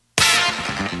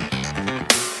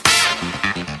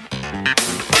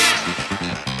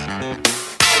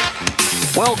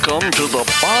Welcome to the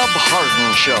Bob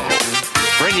Harden Show,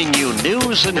 bringing you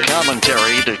news and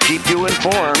commentary to keep you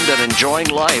informed and enjoying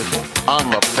life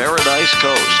on the Paradise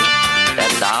Coast.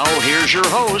 And now, here's your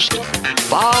host,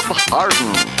 Bob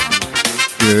Harden.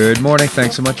 Good morning.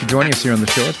 Thanks so much for joining us here on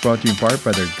the show. It's brought to you in part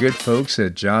by the good folks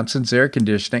at Johnson's Air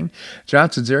Conditioning.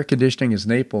 Johnson's Air Conditioning is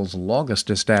Naples'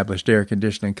 longest established air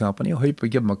conditioning company. I hope you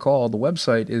give them a call. The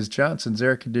website is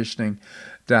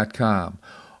johnsonsairconditioning.com.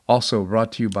 Also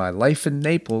brought to you by Life in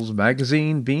Naples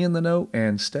magazine. Be in the know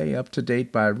and stay up to date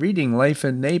by reading Life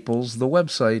in Naples. The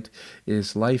website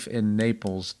is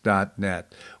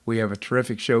lifeinnaples.net. We have a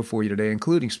terrific show for you today,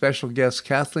 including special guest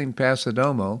Kathleen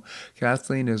Passidomo.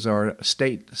 Kathleen is our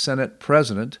state Senate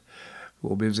president.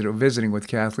 We'll be visiting with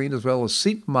Kathleen, as well as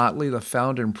Seton Motley, the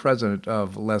founder and president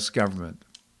of Less Government.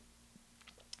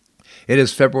 It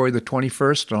is February the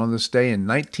 21st, and on this day in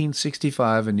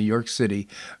 1965 in New York City,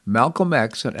 Malcolm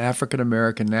X, an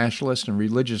African-American nationalist and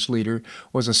religious leader,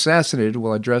 was assassinated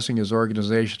while addressing his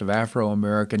Organization of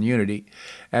Afro-American Unity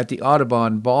at the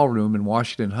Audubon Ballroom in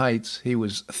Washington Heights. He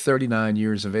was 39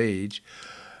 years of age.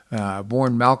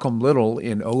 Born Malcolm Little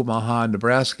in Omaha,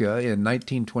 Nebraska in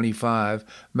 1925,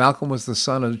 Malcolm was the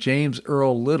son of James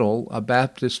Earl Little, a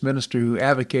Baptist minister who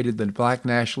advocated the black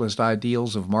nationalist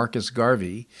ideals of Marcus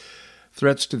Garvey.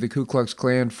 Threats to the Ku Klux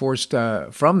Klan forced the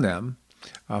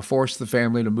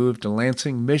family to move to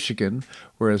Lansing, Michigan,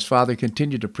 where his father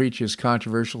continued to preach his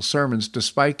controversial sermons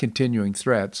despite continuing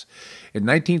threats. In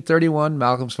 1931,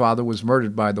 Malcolm's father was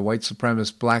murdered by the white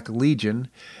supremacist Black Legion,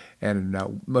 and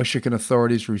Michigan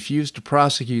authorities refused to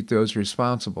prosecute those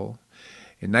responsible.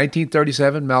 In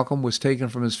 1937, Malcolm was taken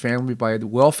from his family by the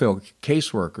welfare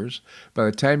caseworkers. By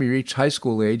the time he reached high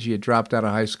school age, he had dropped out of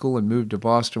high school and moved to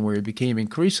Boston, where he became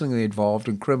increasingly involved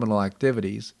in criminal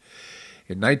activities.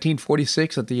 In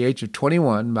 1946, at the age of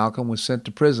 21, Malcolm was sent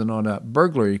to prison on a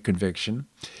burglary conviction.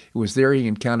 It was there he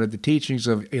encountered the teachings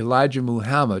of Elijah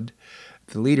Muhammad,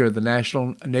 the leader of the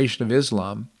Nation of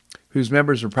Islam, whose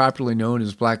members are popularly known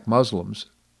as Black Muslims.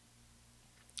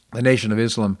 The Nation of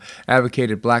Islam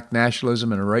advocated black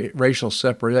nationalism and racial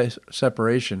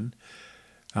separation.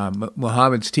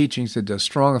 Muhammad's teachings had a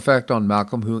strong effect on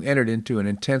Malcolm, who entered into an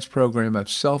intense program of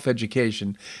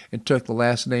self-education and took the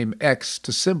last name X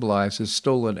to symbolize his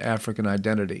stolen African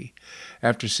identity.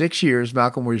 After 6 years,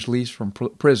 Malcolm was released from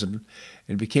prison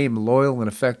and became a loyal and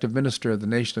effective minister of the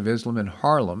Nation of Islam in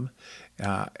Harlem.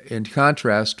 In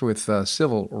contrast with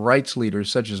civil rights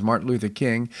leaders such as Martin Luther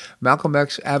King, Malcolm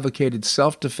X advocated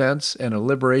self-defense and a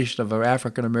liberation of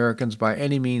African Americans by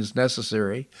any means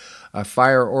necessary. A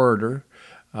fire orator,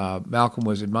 Malcolm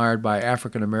was admired by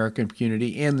African American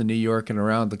community in the New York and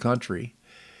around the country.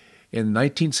 In the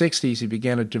 1960s, he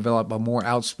began to develop a more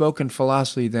outspoken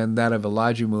philosophy than that of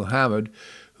Elijah Muhammad,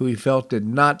 who he felt did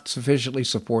not sufficiently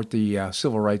support the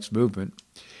civil rights movement.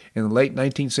 In the late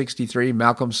 1963,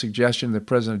 Malcolm's suggestion that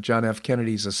President John F.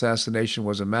 Kennedy's assassination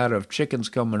was a matter of chickens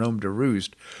coming home to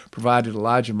roost provided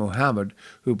Elijah Muhammad,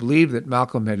 who believed that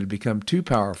Malcolm had become too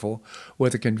powerful,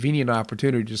 with a convenient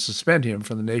opportunity to suspend him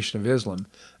from the Nation of Islam.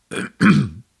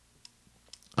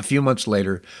 A few months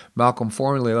later, Malcolm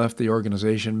formally left the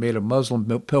organization, made a Muslim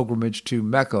pilgrimage to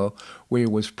Mecca, where he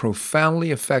was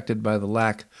profoundly affected by the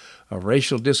lack of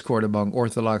racial discord among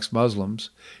Orthodox Muslims.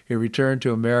 He returned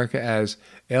to America as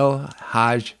El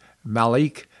Hajj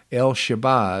Malik El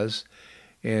Shabazz.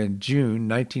 In June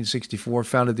 1964,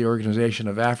 founded the Organization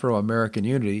of Afro-American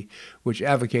Unity, which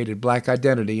advocated black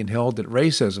identity and held that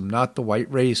racism, not the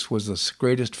white race, was the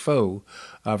greatest foe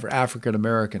of African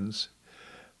Americans.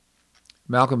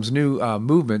 Malcolm's new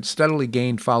movement steadily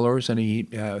gained followers, and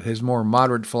his more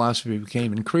moderate philosophy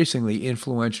became increasingly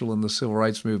influential in the civil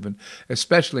rights movement,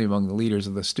 especially among the leaders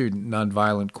of the Student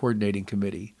Nonviolent Coordinating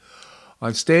Committee.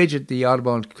 On stage at the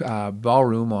Audubon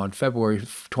Ballroom on February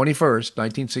 21st,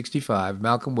 1965,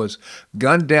 Malcolm was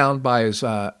gunned down by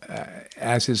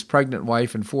as his pregnant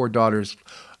wife and 4 daughters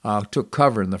took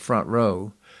cover in the front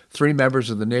row. 3 members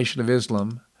of the Nation of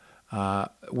Islam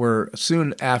were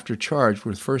soon after charged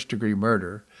with first-degree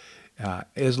murder.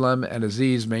 Islam and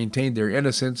Aziz maintained their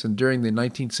innocence, and during the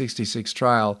 1966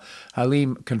 trial,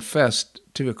 Halim confessed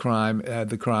to the crime,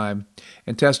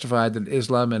 and testified that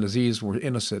Islam and Aziz were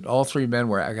innocent. All 3 men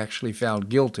were actually found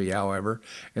guilty, however,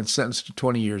 and sentenced to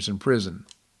 20 years in prison.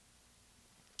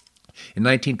 In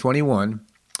 1921,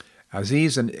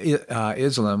 Aziz and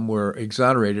Islam were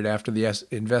exonerated after the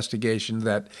investigation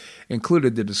that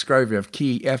included the discovery of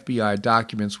key FBI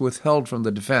documents withheld from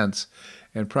the defense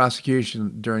and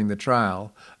prosecution during the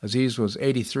trial. Aziz was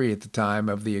 83 at the time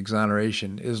of the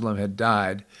exoneration. Islam had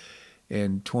died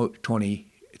in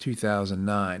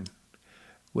 2009.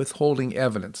 withholding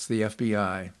evidence, the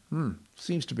FBI.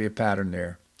 Seems to be a pattern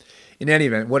there. In any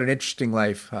event, what an interesting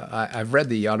life. I've read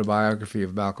the autobiography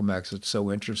of Malcolm X. It's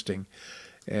so interesting.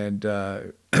 And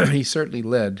he certainly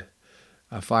led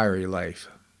a fiery life.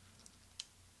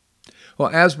 Well,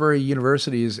 Asbury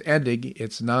University is ending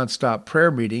its nonstop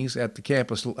prayer meetings at the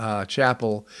campus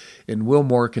chapel in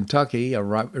Wilmore, Kentucky, a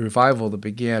revival that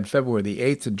began February the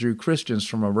 8th and drew Christians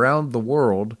from around the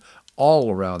world, all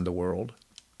around the world.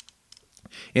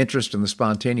 Interest in the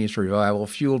spontaneous revival,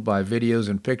 fueled by videos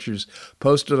and pictures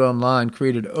posted online,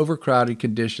 created overcrowded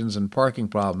conditions and parking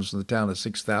problems in the town of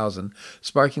 6,000,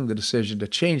 sparking the decision to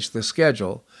change the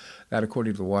schedule, that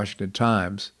according to the Washington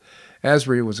Times.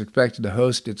 Asbury was expected to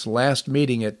host its last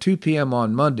meeting at 2 p.m.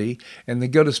 on Monday and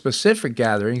then go to specific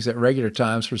gatherings at regular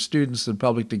times for students and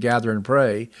public to gather and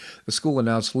pray. The school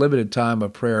announced limited time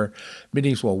of prayer.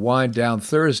 Meetings will wind down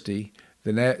Thursday,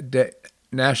 the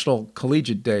National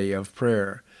Collegiate Day of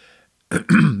Prayer.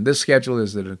 This schedule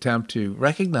is an attempt to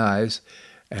recognize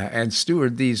and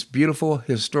steward these beautiful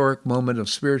historic moments of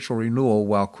spiritual renewal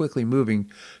while quickly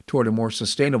moving toward a more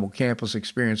sustainable campus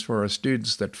experience for our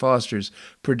students that fosters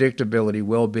predictability,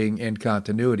 well-being, and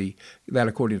continuity. That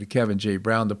according to Kevin J.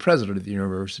 Brown, the president of the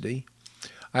university.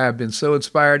 I have been so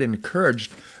inspired and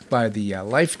encouraged by the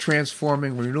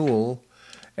life-transforming renewal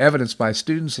evidenced by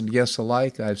students and guests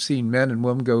alike. I've seen men and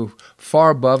women go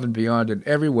far above and beyond in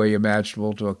every way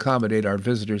imaginable to accommodate our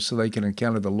visitors so they can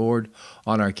encounter the Lord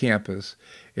on our campus.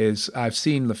 I've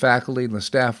seen the faculty and the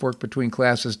staff work between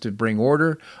classes to bring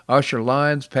order, usher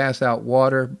lines, pass out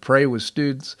water, pray with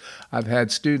students. I've had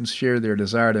students share their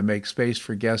desire to make space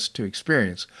for guests to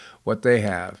experience what they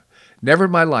have. Never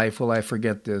in my life will I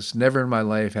forget this. Never in my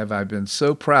life have I been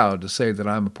so proud to say that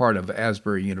I'm a part of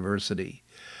Asbury University.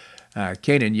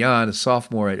 Kanan Yan, a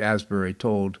sophomore at Asbury,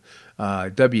 told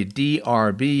WDRB.com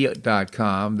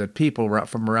that people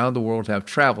from around the world have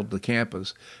traveled to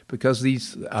campus because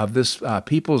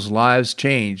people's lives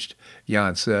changed.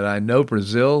 Yan said, "I know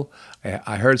Brazil.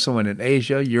 I heard someone in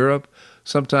Asia, Europe.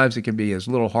 Sometimes it can be a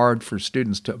little hard for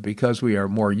students because we are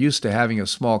more used to having a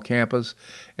small campus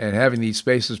and having these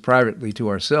spaces privately to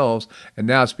ourselves, and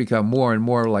now it's become more and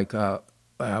more like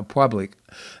public."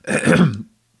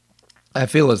 I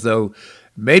feel as though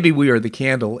maybe we are the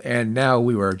candle, and now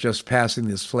we are just passing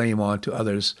this flame on to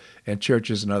others and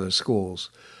churches and other schools.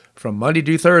 From Monday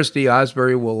to Thursday,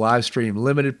 Asbury will live stream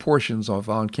limited portions of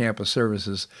on-campus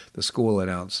services, the school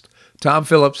announced. Tom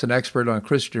Phillips, an expert on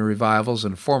Christian revivals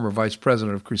and former vice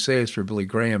president of Crusades for Billy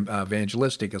Graham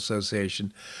Evangelistic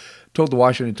Association, told the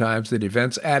Washington Times that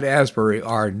events at Asbury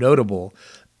are notable.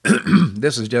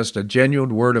 This is just a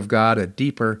genuine word of God, a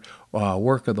deeper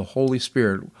work of the Holy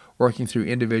Spirit working through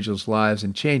individuals' lives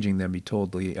and changing them, he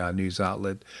told the news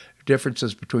outlet.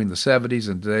 Differences between the 70s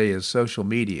and today is social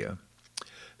media.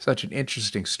 Such an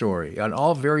interesting story, and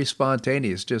all very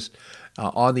spontaneous. Just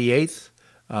on the 8th,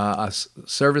 a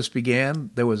service began.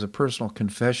 There was a personal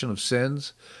confession of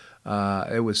sins.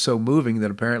 It was so moving that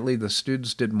apparently the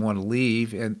students didn't want to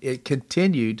leave, and it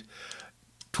continued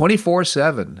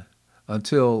 24/7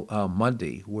 until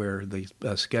Monday, where the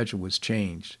schedule was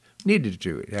changed. Needed to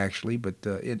do it, actually, but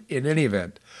in any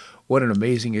event, what an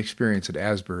amazing experience at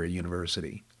Asbury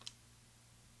University.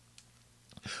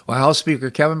 Well, House Speaker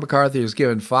Kevin McCarthy has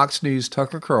given Fox News'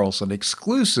 Tucker Carlson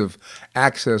exclusive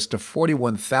access to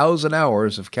 41,000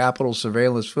 hours of Capitol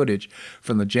surveillance footage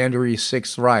from the January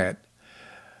 6th riot.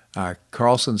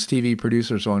 Carlson's TV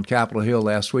producers on Capitol Hill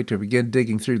last week to begin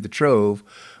digging through the trove,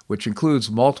 which includes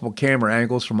multiple camera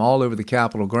angles from all over the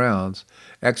Capitol grounds.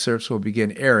 Excerpts will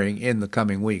begin airing in the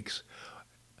coming weeks.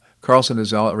 Carlson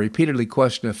has repeatedly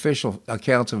questioned official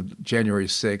accounts of January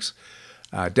 6th,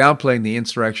 downplaying the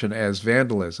insurrection as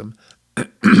vandalism.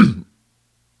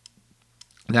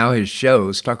 Now his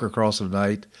shows, Tucker Carlson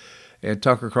Tonight and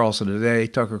Tucker Carlson Today,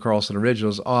 Tucker Carlson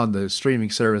Originals, on the streaming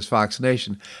service Fox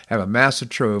Nation, have a massive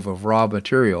trove of raw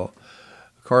material.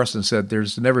 Carlson said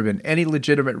there's never been any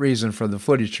legitimate reason for the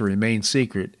footage to remain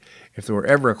secret. If there were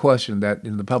ever a question that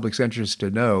in the public's interest to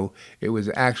know, it was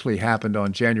actually happened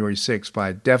on January 6th.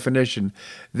 By definition,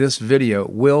 this video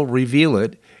will reveal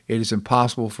it. It is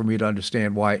impossible for me to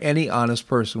understand why any honest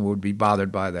person would be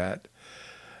bothered by that.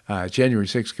 January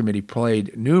 6th committee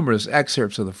played numerous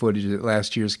excerpts of the footage at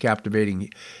last year's captivating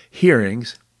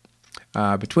hearings.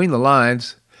 Between the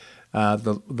lines,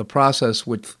 the process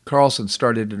with Carlson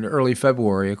started in early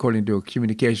February, according to a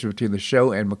communication between the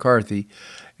show and McCarthy.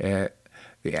 The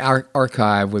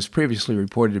archive was previously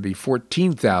reported to be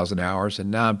 14,000 hours,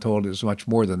 and now I'm told it's much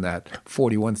more than that,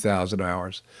 41,000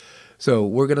 hours. So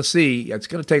we're going to see. It's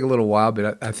going to take a little while,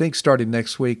 but I think starting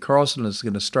next week, Carlson is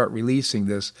going to start releasing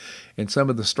this in some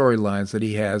of the storylines that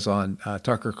he has on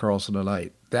Tucker Carlson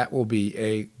Tonight. That will be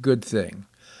a good thing.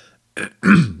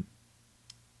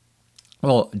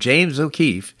 Well, James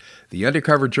O'Keefe, the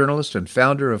undercover journalist and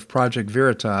founder of Project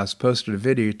Veritas, posted a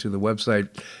video to the website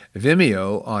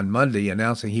Vimeo on Monday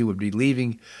announcing he would be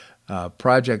leaving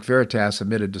Project Veritas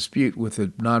amid a dispute with the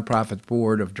nonprofit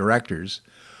board of directors.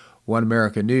 One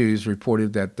America News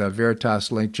reported that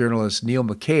Veritas-linked journalist Neil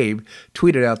McCabe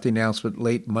tweeted out the announcement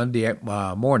late Monday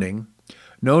morning.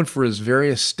 Known for his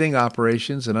various sting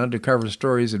operations and undercover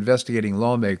stories investigating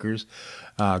lawmakers,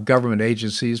 government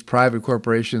agencies, private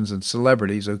corporations, and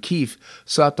celebrities, O'Keefe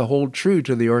sought to hold true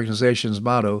to the organization's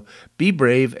motto, "Be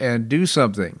brave and do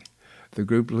something." The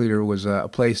group leader was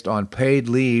placed on paid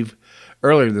leave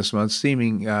earlier this month,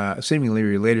 seemingly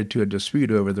related to a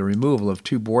dispute over the removal of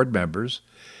 2 board members.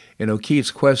 In O'Keefe's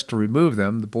quest to remove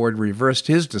them, the board reversed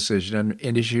his decision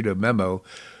and issued a memo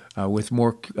with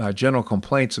more general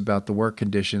complaints about the work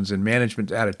conditions and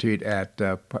management attitude at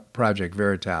Project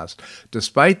Veritas.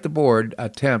 Despite the board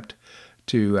attempt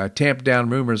to tamp down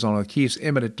rumors on O'Keefe's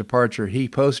imminent departure, he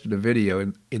posted a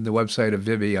video in the website of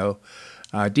Vimeo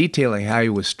detailing how he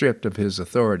was stripped of his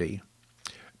authority.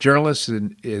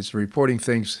 Journalism is reporting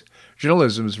things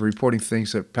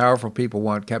that powerful people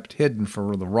want kept hidden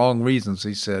for the wrong reasons,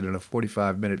 he said in a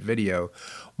 45-minute video.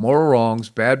 Moral wrongs,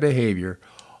 bad behavior.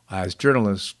 As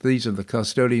journalists, these are the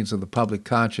custodians of the public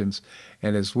conscience,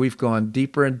 and as we've gone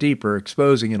deeper and deeper,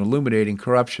 exposing and illuminating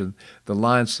corruption, the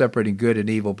line separating good and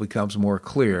evil becomes more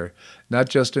clear, not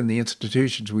just in the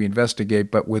institutions we investigate,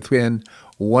 but within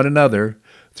one another.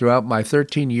 Throughout my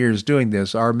 13 years doing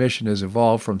this, our mission has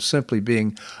evolved from simply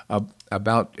being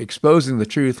about exposing the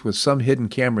truth with some hidden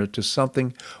camera to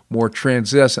something more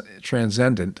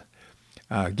transcendent,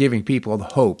 giving people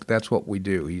hope. That's what we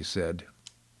do, he said.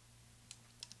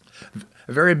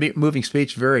 A very moving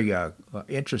speech, very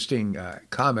interesting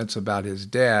comments about his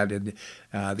dad and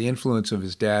the influence of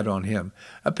his dad on him.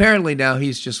 Apparently now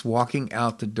he's just walking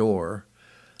out the door.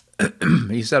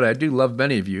 He said, "I do love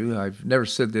many of you. I've never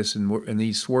said this in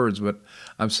these words, but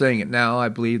I'm saying it now. I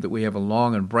believe that we have a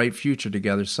long and bright future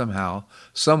together somehow,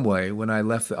 some way. When I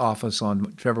left the office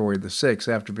on February the 6th,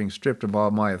 after being stripped of all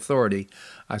my authority,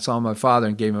 I saw my father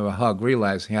and gave him a hug,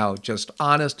 realizing how just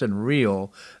honest and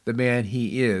real the man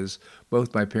he is.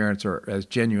 Both my parents are as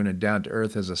genuine and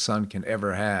down-to-earth as a son can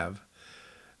ever have."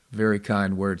 Very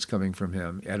kind words coming from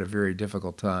him at a very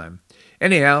difficult time.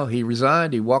 Anyhow, he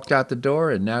resigned, he walked out the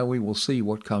door, and now we will see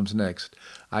what comes next.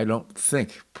 I don't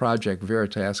think Project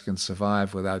Veritas can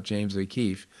survive without James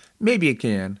O'Keefe. Maybe it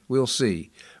can. We'll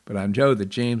see. But I know that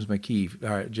James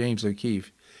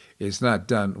O'Keefe is not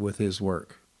done with his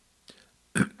work.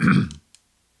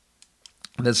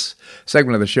 This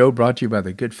segment of the show brought to you by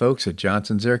the good folks at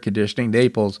Johnson's Air Conditioning,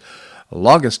 Naples'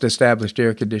 longest established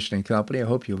air conditioning company. I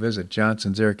hope you'll visit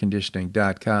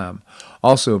johnsonsairconditioning.com.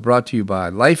 Also brought to you by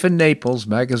Life in Naples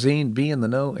magazine. Be in the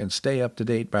know and stay up to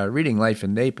date by reading Life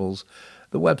in Naples.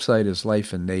 The website is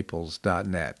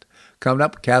lifeinnaples.net. Coming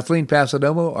up, Kathleen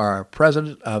Passidomo, our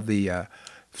president of the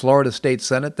Florida State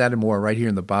Senate. That and more right here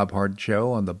in the Bob Harden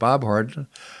Show on the Bob Harden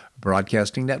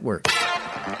Broadcasting Network.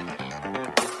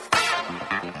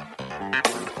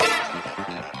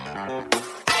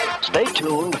 Stay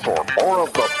tuned for more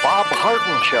of the Bob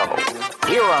Harden Show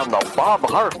here on the Bob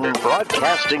Harden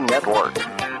Broadcasting Network.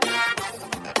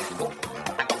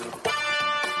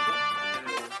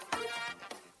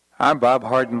 I'm Bob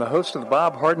Harden, the host of the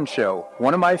Bob Harden Show.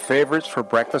 One of my favorites for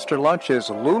breakfast or lunch is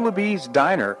Lulabee's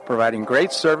Diner, providing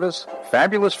great service,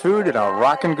 fabulous food, and a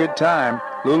rockin' good time.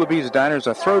 Lulabee's Diner is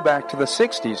a throwback to the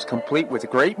 60s, complete with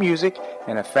great music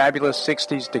and a fabulous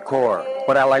 60s decor.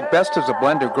 What I like best is a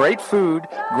blend of great food,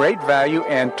 great value,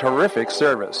 and terrific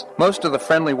service. Most of the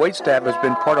friendly waitstaff has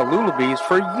been part of Lulabee's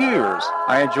for years.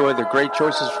 I enjoy the great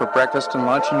choices for breakfast and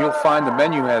lunch, and you'll find the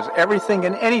menu has everything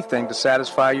and anything to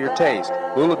satisfy your taste.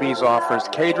 Lulabee's offers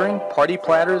catering, party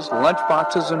platters, lunch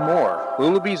boxes, and more.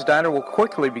 Lulabee's Diner will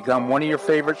quickly become one of your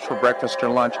favorites for breakfast or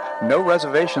lunch. No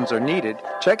reservations are needed.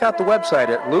 Check out the website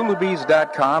at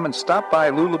lulabees.com and stop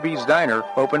by Lulabee's Diner,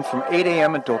 open from 8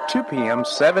 a.m. until 2 p.m.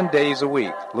 7 days a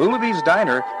week. Lulabee's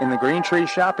Diner in the Green Tree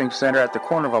Shopping Center at the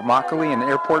corner of Immokalee and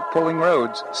Airport Pulling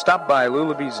Roads. Stop by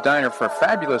Lulabee's Diner for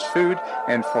fabulous food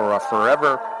and for a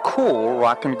forever cool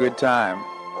rockin' good time.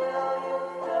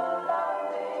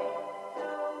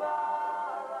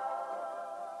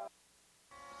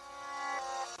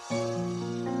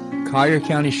 Collier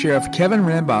County Sheriff Kevin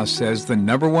Rambaugh says the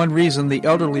number one reason the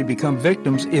elderly become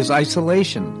victims is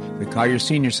isolation. The Collier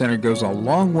Senior Center goes a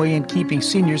long way in keeping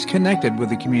seniors connected with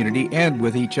the community and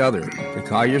with each other. The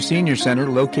Collier Senior Center,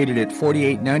 located at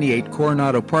 4898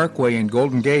 Coronado Parkway in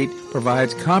Golden Gate,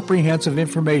 provides comprehensive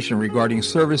information regarding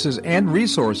services and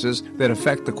resources that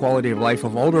affect the quality of life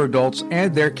of older adults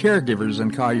and their caregivers in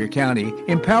Collier County,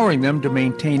 empowering them to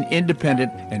maintain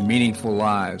independent and meaningful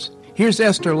lives. Here's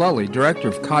Esther Lully, Director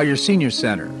of Collier Senior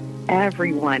Center.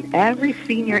 Everyone, every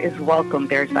senior is welcome.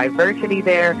 There's diversity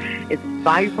there. It's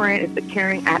vibrant. It's a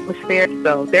caring atmosphere.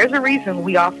 So there's a reason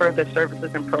we offer the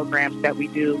services and programs that we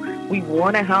do. We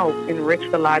want to help enrich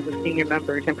the lives of senior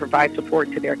members and provide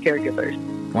support to their caregivers.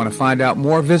 Want to find out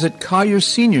more? Visit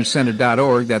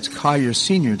CollierSeniorCenter.org. That's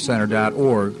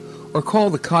CollierSeniorCenter.org. Or call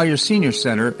the Collier Senior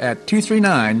Center at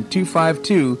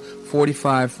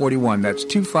 239-252-4541. That's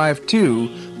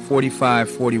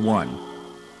 252-4541.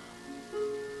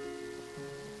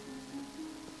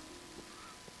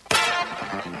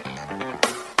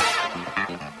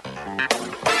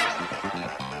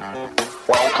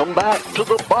 Welcome back to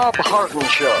the Bob Harden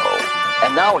Show.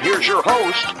 And now here's your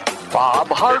host, Bob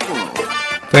Harden.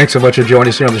 Thanks so much for joining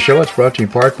us here on the show. It's brought to you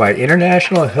in part by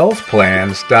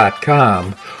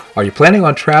InternationalHealthPlans.com. Are you planning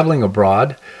on traveling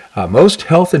abroad? Most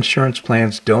health insurance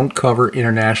plans don't cover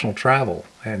international travel,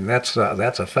 and that's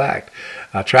a fact.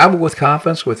 Travel with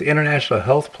confidence with International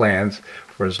Health Plans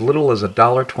for as little as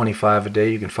 $1.25 a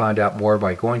day. You can find out more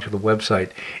by going to the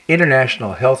website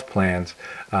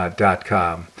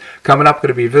internationalhealthplans.com. Coming up, going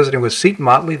to be visiting with Seton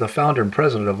Motley, the founder and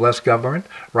president of Less Government.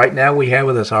 Right now, we have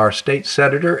with us our state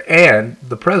senator and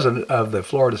the president of the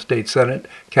Florida State Senate,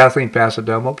 Kathleen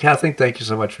Passidomo. Kathleen, thank you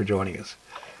so much for joining us.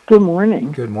 Good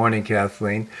morning. Good morning,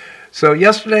 Kathleen. So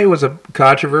yesterday was a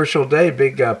controversial day,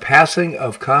 big passing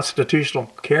of constitutional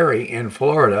carry in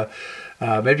Florida.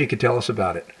 Maybe you could tell us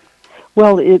about it.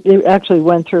 Well, it actually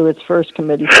went through its first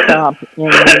committee stop in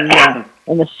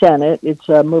the Senate. It's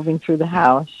moving through the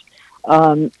House.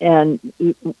 And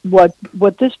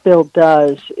what this bill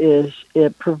does is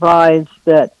it provides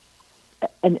that,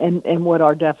 and what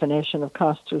our definition of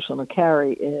constitutional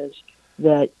carry is,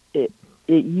 that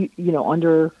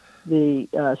under the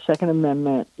Second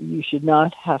Amendment, you should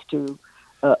not have to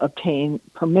obtain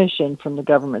permission from the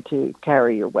government to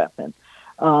carry your weapon.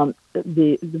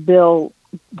 The bill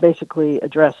basically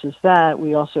addresses that.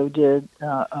 We also did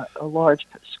a large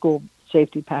school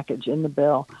safety package in the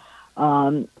bill.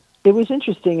 It was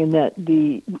interesting in that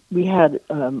we had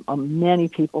many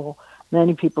people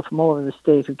from all over the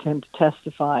state who came to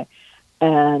testify,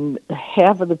 and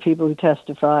half of the people who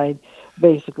testified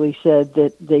basically said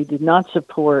that they did not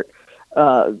support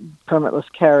permitless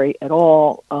carry at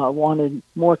all, wanted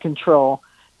more control.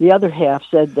 The other half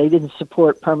said they didn't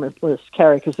support permitless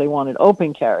carry because they wanted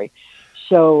open carry.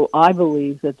 So I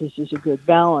believe that this is a good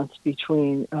balance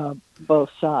between both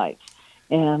sides.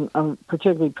 And I'm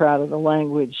particularly proud of the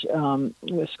language,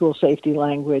 the school safety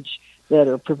language that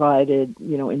are provided,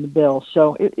 in the bill.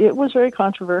 So it was very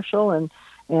controversial, and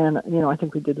I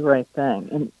think we did the right thing.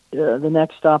 And the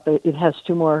next stop, it has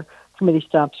two more committee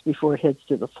stops before it heads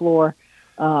to the floor,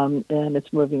 and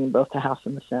it's moving in both the House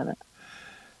and the Senate.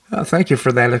 Thank you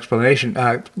for that explanation.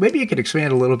 Maybe you could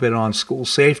expand a little bit on school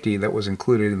safety that was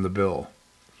included in the bill.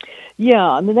 Yeah,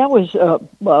 I mean, that was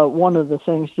one of the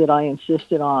things that I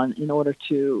insisted on in order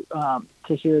to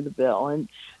hear the bill, and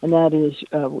that is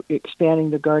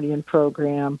expanding the Guardian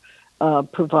program,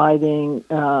 providing,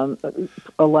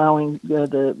 allowing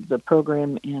the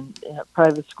program in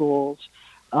private schools,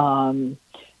 ramping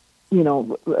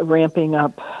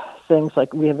up things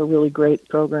like we have a really great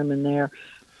program in there,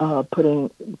 putting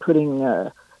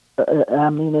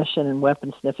ammunition and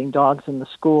weapon sniffing dogs in the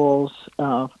schools,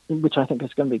 which I think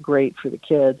is going to be great for the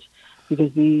kids,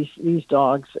 because these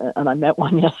dogs, and I met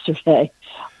one yesterday,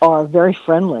 are very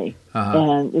friendly,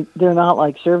 and they're not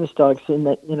like service dogs in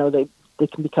that they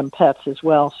can become pets as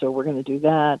well. So we're going to do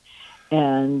that,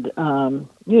 and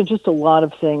just a lot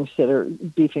of things that are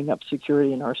beefing up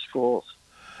security in our schools.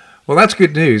 Well, that's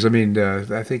good news. I mean,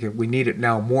 I think we need it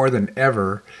now more than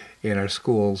ever in our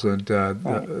schools, and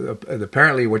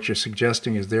apparently what you're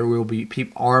suggesting is there will be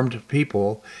armed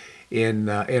people in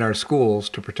our schools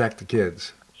to protect the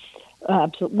kids.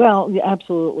 Absolutely. Well, yeah,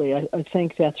 absolutely. I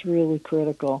think that's really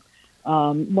critical.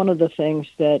 One of the things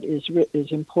that is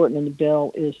important in the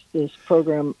bill is this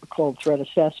program called threat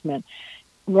assessment.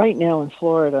 Right now in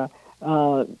Florida,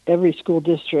 every school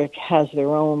district has their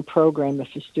own program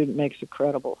if a student makes a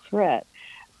credible threat.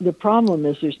 The problem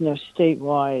is there's no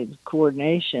statewide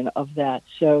coordination of that.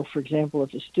 So, for example,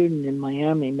 if a student in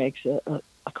Miami makes a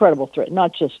credible threat,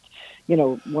 not just,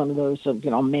 one of those,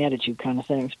 I'm mad at you kind of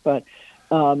things. But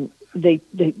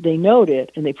they note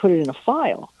it and they put it in a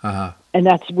file, and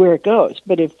that's where it goes.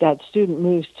 But if that student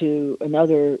moves to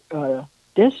another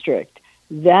district,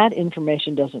 that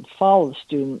information doesn't follow the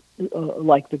student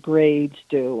like the grades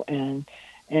do, and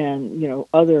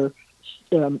other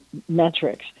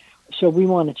metrics. So we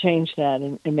want to change that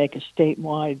and make a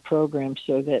statewide program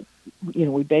so that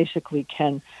we basically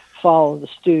can follow the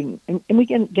student and we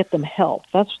can get them help.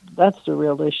 That's the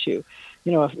real issue.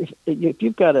 If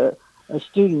you've got a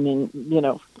student in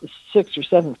 6th or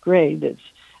 7th grade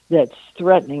that's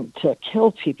threatening to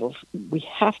kill people, we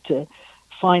have to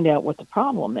find out what the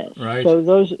problem is. Right. So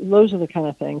those are the kind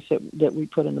of things that we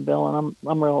put in the bill, and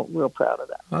I'm real proud of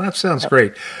that. Well, that sounds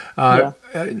great. Now,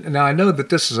 I know that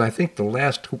this is, I think, the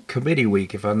last committee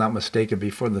week, if I'm not mistaken,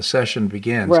 before the session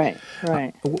begins. Right.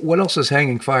 What else is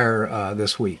hanging fire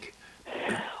this week?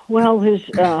 Well,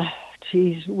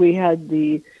 we had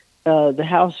the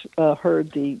House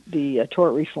heard the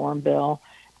tort reform bill,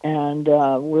 and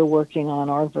we're working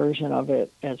on our version of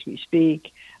it as we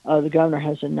speak. The governor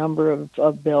has a number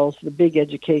of bills. The big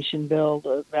education bill,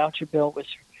 the voucher bill,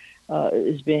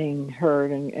 is being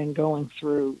heard and going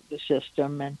through the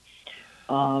system. And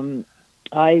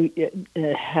I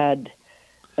had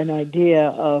an idea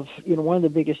of, one of the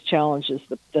biggest challenges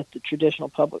that the traditional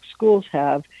public schools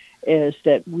have is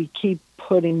that we keep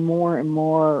putting more and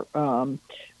more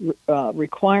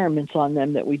requirements on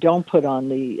them that we don't put on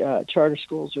the charter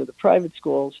schools or the private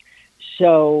schools.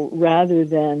 So rather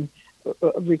than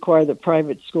require the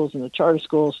private schools and the charter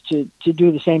schools to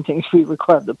do the same things we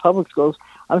require the public schools,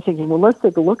 I'm thinking, well, let's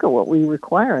take a look at what we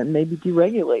require and maybe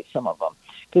deregulate some of them.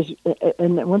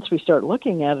 And then once we start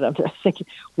looking at it, I'm thinking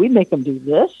we make them do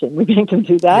this and we make them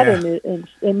do that,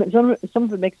 and some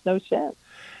of it makes no sense.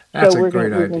 That's a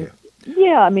great idea.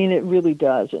 Yeah, I mean, it really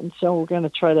does. And so we're going to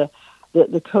try to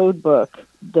the code book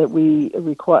that we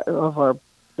require of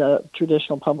the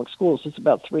traditional public schools is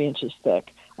about 3 inches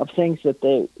thick of things that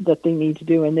they need to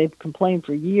do, and they've complained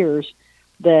for years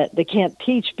that they can't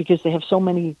teach because they have so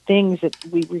many things that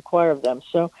we require of them.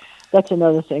 So that's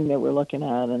another thing that we're looking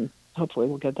at, and hopefully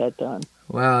we'll get that done.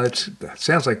 Well, it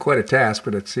sounds like quite a task,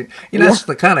 but it's that's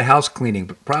the kind of house cleaning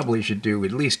probably you should do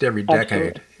at least every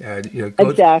decade.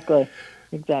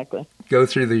 Exactly. Go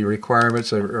through the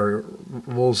requirements or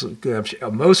rules.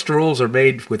 Most rules are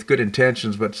made with good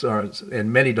intentions,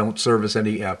 and many don't service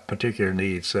any particular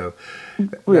needs. So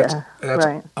that's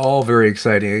right. All very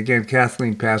exciting. Again,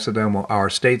 Kathleen Passidomo, our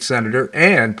state senator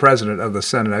and president of the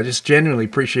Senate. I just genuinely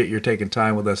appreciate your taking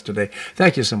time with us today.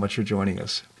 Thank you so much for joining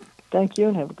us. Thank you,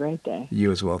 and have a great day.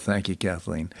 You as well. Thank you,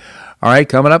 Kathleen. All right,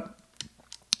 coming up,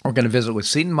 we're going to visit with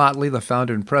Seton Motley, the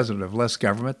founder and president of Less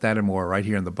Government. That and more right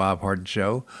here on The Bob Harden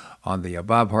Show on the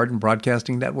Bob Harden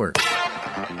Broadcasting Network.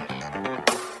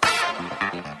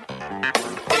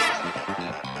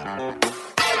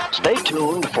 Stay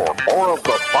tuned for more of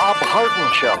The Bob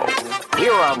Harden Show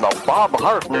here on the Bob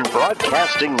Harden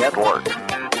Broadcasting Network.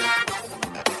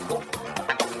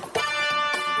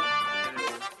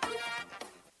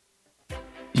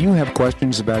 Do you have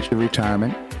questions about your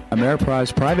retirement?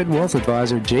 Ameriprise Private Wealth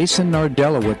Advisor Jason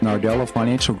Nardella with Nardella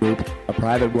Financial Group, a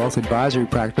private wealth advisory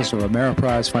practice of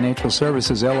Ameriprise Financial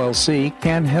Services, LLC,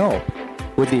 can help.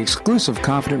 With the exclusive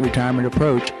Confident Retirement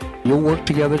approach, you'll work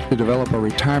together to develop a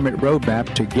retirement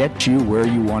roadmap to get you where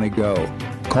you want to go.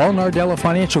 Call Nardella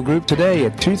Financial Group today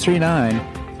at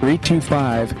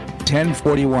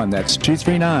 239-325-1041. That's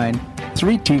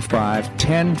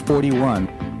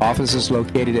 239-325-1041. Office is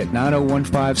located at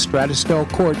 9015 Stratosdale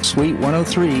Court, Suite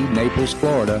 103, Naples,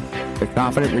 Florida. The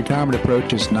Confident Retirement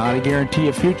approach is not a guarantee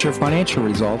of future financial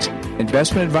results.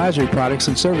 Investment advisory products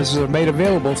and services are made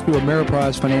available through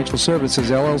Ameriprise Financial Services,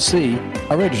 LLC,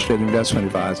 a registered investment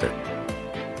advisor.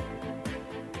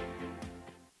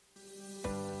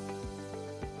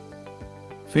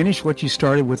 Finish what you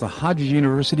started with the Hodges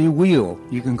University Wheel.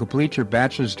 You can complete your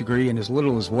bachelor's degree in as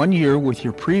little as 1 year with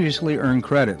your previously earned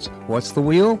credits. What's the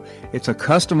Wheel? It's a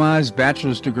customized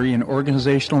bachelor's degree in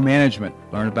organizational management.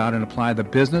 Learn about and apply the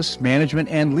business, management,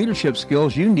 and leadership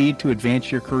skills you need to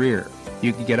advance your career.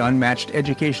 You can get unmatched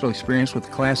educational experience with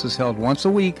classes held once a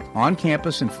week on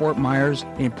campus in Fort Myers,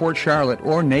 in Port Charlotte,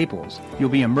 or Naples. You'll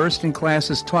be immersed in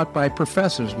classes taught by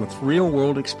professors with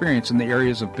real-world experience in the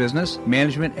areas of business,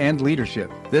 management, and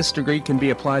leadership. This degree can be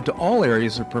applied to all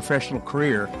areas of professional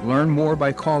career. Learn more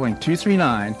by calling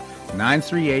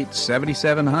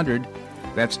 239-938-7700.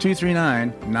 That's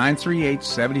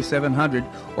 239-938-7700,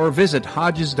 or visit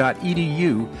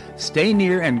hodges.edu. Stay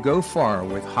near and go far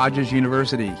with Hodges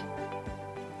University.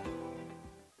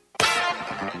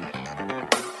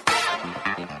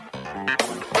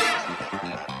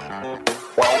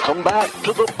 Welcome back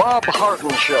to the Bob Harden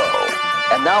Show.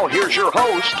 And now here's your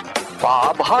host,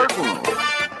 Bob Harden.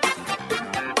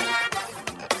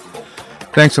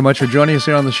 Thanks so much for joining us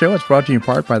here on the show. It's brought to you in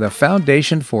part by the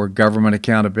Foundation for Government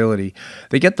Accountability.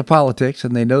 They get the politics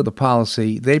and they know the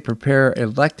policy. They prepare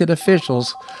elected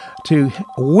officials to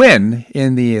win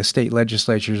in the state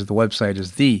legislatures. The website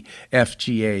is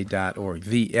thefga.org,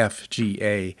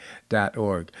 thefga.org.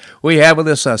 We have with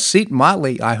us Seton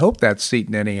Motley. I hope that's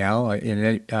Seton anyhow.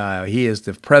 He is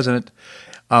the president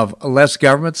of Less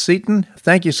Government. Seton,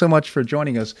 thank you so much for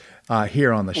joining us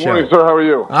here on the show. Good morning, sir. How are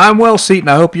you? I'm well, Seton.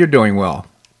 I hope you're doing well.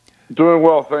 Doing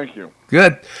well, thank you.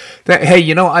 Good.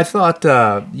 Hey, I thought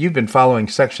you've been following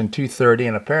Section 230,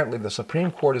 and apparently the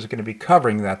Supreme Court is going to be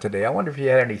covering that today. I wonder if you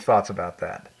had any thoughts about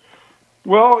that.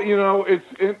 Well,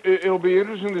 it'll be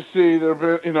interesting to see.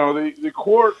 The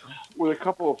court, with a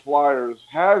couple of flyers,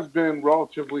 has been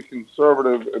relatively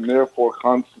conservative and therefore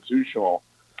constitutional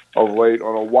of late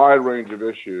on a wide range of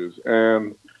issues.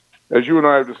 And as you and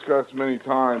I have discussed many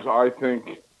times, I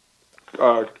think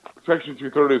Section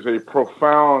 230 is a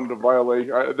profound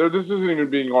violation. This isn't even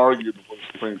being argued before the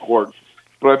Supreme Court,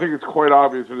 but I think it's quite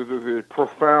obvious that this is a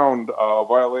profound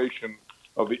violation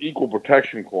of the Equal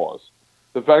Protection Clause.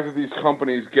 The fact that these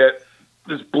companies get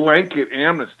this blanket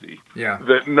amnesty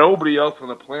that nobody else on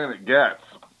the planet gets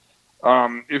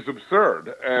is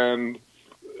absurd, and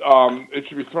it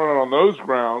should be thrown out on those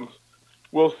grounds.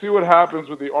 We'll see what happens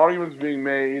with the arguments being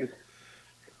made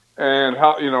and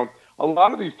how, a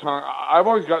lot of these times, I've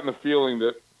always gotten the feeling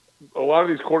that a lot of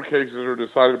these court cases are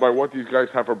decided by what these guys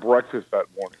have for breakfast that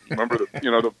morning. Remember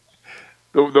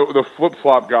the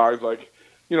flip-flop guys, like,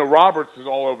 Roberts is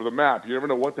all over the map. You never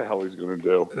know what the hell he's going to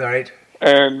do. Right.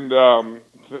 And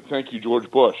thank you,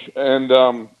 George Bush. And,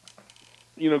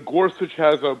 Gorsuch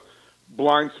has a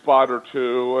blind spot or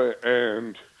two,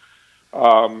 and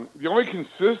the only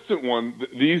consistent one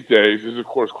these days is, of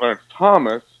course, Clarence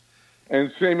Thomas.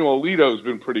 And Samuel Alito's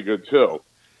been pretty good too.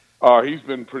 He's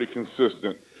been pretty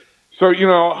consistent. So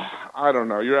I don't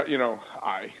know.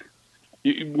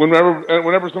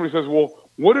 Whenever somebody says, "Well,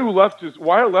 why are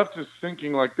leftists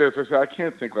thinking like this?" I say, I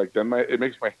can't think like them. It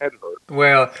makes my head hurt.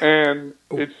 Well, and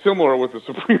it's similar with the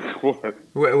Supreme Court.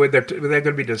 They're going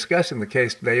to be discussing the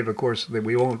case today. Of course,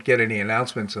 we won't get any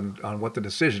announcements on what the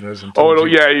decision is.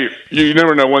 You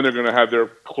never know when they're going to have their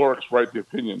clerks write the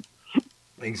opinion.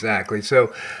 Exactly.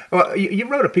 So, you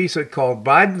wrote a piece called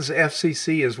 "Biden's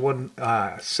FCC is one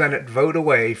Senate vote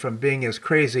away from being as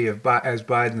crazy as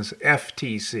Biden's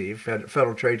FTC,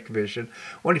 Federal Trade Commission."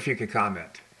 I wonder if you could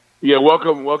comment. Yeah,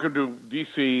 welcome to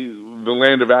D.C., the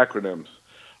land of acronyms.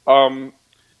 The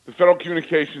Federal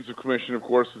Communications Commission, of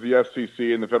course, is the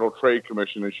FCC, and the Federal Trade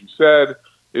Commission, as you said,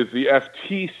 is the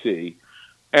FTC.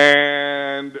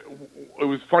 And it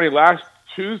was funny, last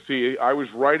Tuesday, I was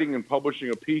writing and publishing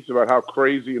a piece about how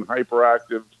crazy and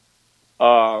hyperactive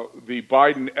the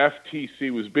Biden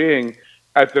FTC was being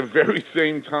at the very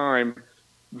same time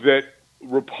that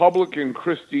Republican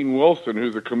Christine Wilson,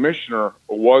 who's a commissioner,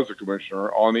 or was a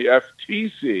commissioner, on the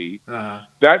FTC,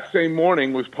 that same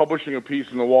morning was publishing a piece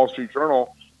in the Wall Street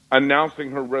Journal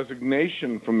announcing her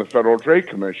resignation from the Federal Trade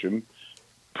Commission,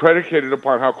 predicated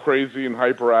upon how crazy and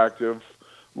hyperactive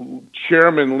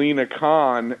Chairman Lena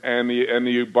Khan and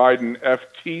the Biden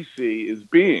FTC is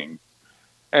being.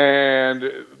 And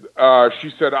she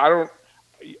said, I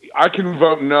can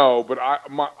vote no, but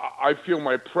I feel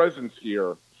my presence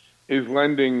here is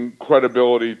lending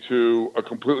credibility to a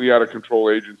completely out of control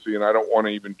agency, and I don't want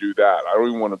to even do that. I don't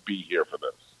even want to be here for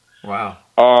this. Wow.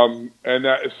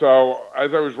 So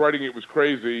as I was writing, it was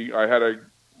crazy. I had a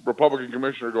Republican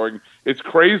commissioner going, "It's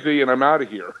crazy, and I'm out of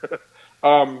here."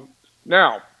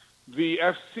 Now, the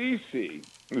FCC,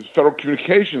 the Federal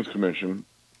Communications Commission,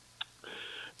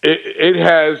 it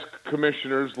has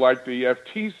commissioners like the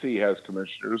FTC has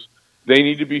commissioners. They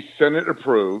need to be Senate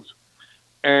approved.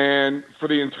 And for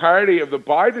the entirety of the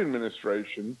Biden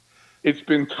administration, it's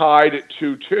been tied at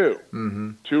 2-2.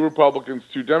 Mm-hmm. 2 Republicans,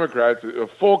 2 Democrats. A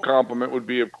full complement would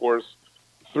be, of course,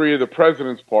 3 of the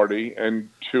president's party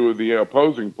and 2 of the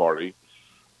opposing party.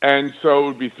 And so it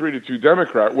would be 3-2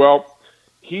 Democrat. Well,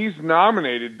 he's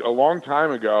nominated a long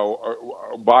time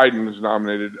ago. Biden has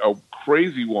nominated a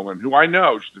crazy woman who I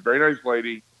know. She's a very nice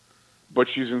lady, but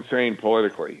she's insane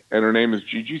politically. And her name is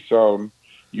Gigi Sohn.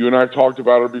 You and I have talked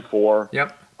about her before.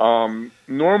 Yep.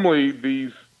 Normally,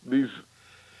 these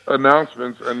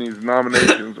announcements and these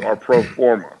nominations are pro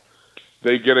forma.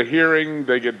 They get a hearing,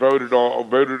 they get voted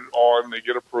on, they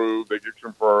get approved, they get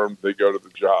confirmed, they go to the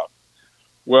job.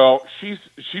 Well, she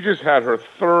just had her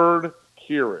 3rd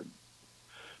hearing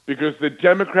because the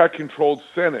Democrat-controlled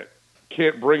Senate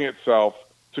can't bring itself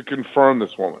to confirm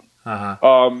this woman.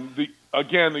 The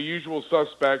usual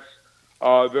suspects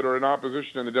that are in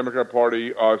opposition in the Democrat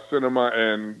Party, Sinema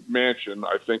and Manchin,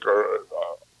 I think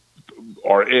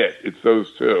are it. It's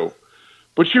those two.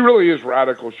 But she really is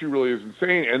radical. She really is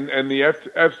insane. And the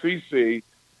FCC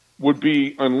would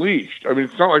be unleashed. I mean,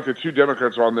 it's not like the two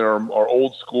Democrats on there are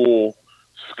old school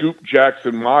Scoop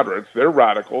Jackson moderates. They're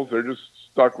radicals. They're just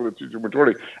stuck with a 2-2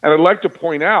 majority. And I'd like to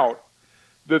point out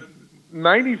that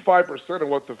 95% of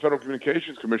what the Federal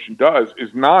Communications Commission does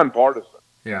is nonpartisan.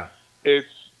 Yeah. And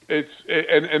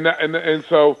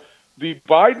so the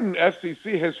Biden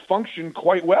FCC has functioned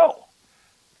quite well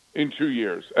in 2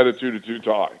 years at a 2-2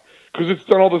 tie because it's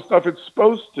done all the stuff it's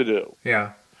supposed to do.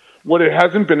 Yeah. What it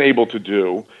hasn't been able to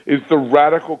do is the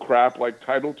radical crap like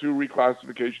Title II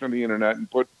reclassification of the internet and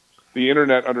put the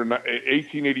internet under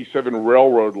 1887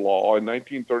 railroad law and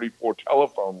 1934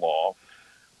 telephone law,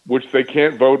 which they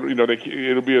can't vote. You know,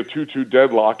 it'll be a 2-2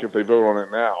 deadlock if they vote on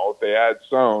it now. If they add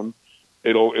Sohn,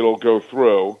 it'll go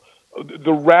through.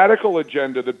 The radical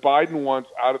agenda that Biden wants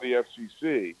out of the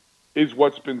FCC is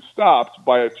what's been stopped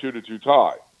by a 2-2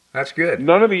 tie. That's good.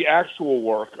 None of the actual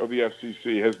work of the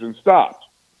FCC has been stopped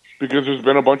because there's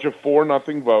been a bunch of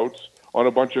 4-0 votes on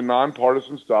a bunch of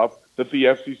nonpartisan stuff that the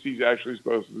FCC is actually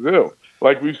supposed to do.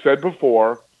 Like we've said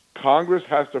before, Congress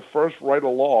has to first write a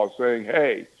law saying,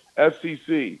 hey,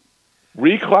 FCC,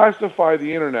 reclassify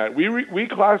the internet. We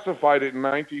classified it in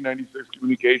 1996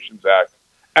 Communications Act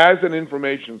as an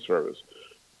information service.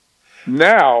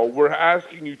 Now we're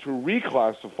asking you to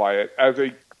reclassify it as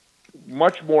a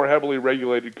much more heavily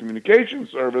regulated communication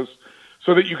service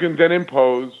so that you can then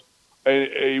impose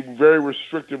a very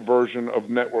restrictive version of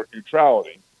network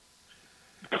neutrality.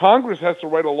 Congress has to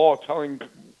write a law telling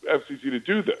FCC to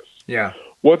do this. Yeah.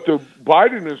 What the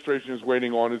Biden administration is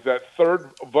waiting on is that third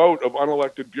vote of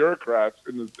unelected bureaucrats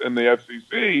in the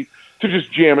FCC to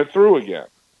just jam it through again.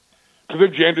 Because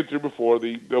they've jammed it through before.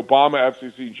 The Obama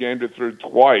FCC jammed it through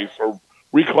twice or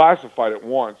reclassified it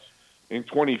once in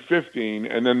 2015,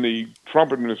 and then the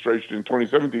Trump administration in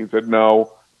 2017 said,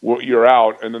 no, you're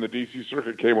out. And then the D.C.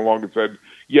 Circuit came along and said,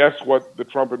 yes, what the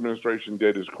Trump administration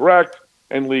did is correct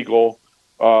and legal.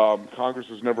 Congress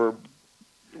has never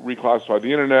reclassified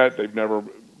the internet. They've never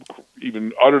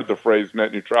even uttered the phrase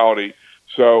net neutrality.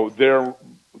 So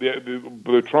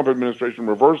the Trump administration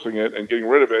reversing it and getting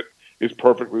rid of it is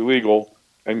perfectly legal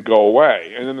and go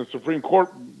away. And then the Supreme Court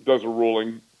does a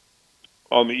ruling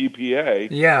on the EPA.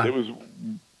 Yeah. It was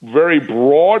very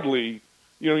broadly,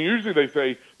 usually they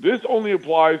say this only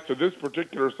applies to this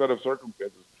particular set of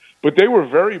circumstances. But they were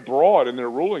very broad in their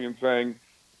ruling and saying,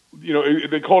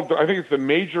 they call it, I think it's the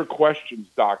major questions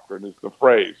doctrine is the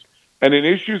phrase. And in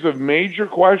issues of major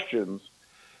questions,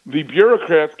 the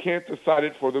bureaucrats can't decide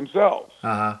it for themselves.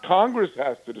 Congress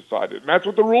has to decide it. And that's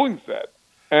what the ruling said.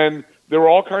 And there were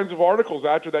all kinds of articles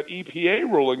after that EPA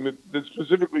ruling that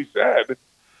specifically said,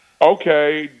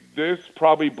 okay, this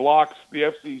probably blocks the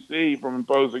FCC from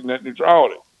imposing net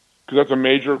neutrality because that's a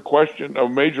major question. It's a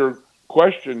major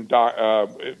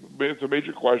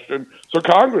question. So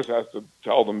Congress has to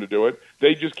tell them to do it.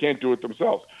 They just can't do it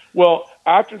themselves. Well,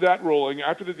 after that ruling,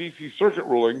 after the D.C. Circuit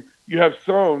ruling, you have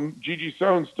Gigi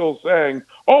Sohn still saying,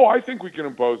 oh, I think we can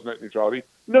impose net neutrality.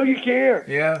 No, you can't.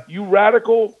 Yeah. You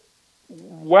radical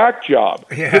whack job.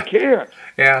 Yeah. You can't.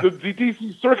 Yeah. The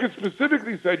D.C. Circuit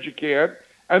specifically said you can't,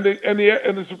 and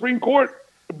the Supreme Court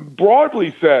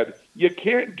broadly said you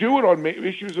can't do it on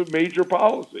issues of major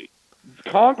policy.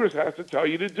 Congress has to tell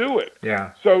you to do it.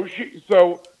 Yeah.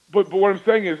 But what I'm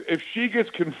saying is, if she gets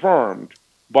confirmed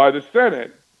by the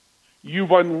Senate,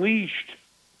 you've unleashed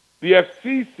the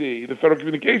FCC, the Federal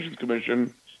Communications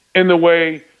Commission, in the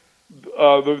way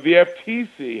the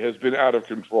FTC has been out of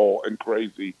control and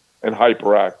crazy and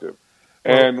hyperactive.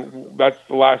 And that's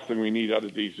the last thing we need out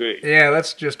of D.C. Yeah,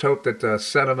 let's just hope that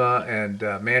Sinema and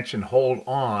Manchin hold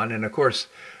on. And, of course,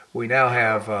 we now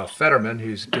have Fetterman,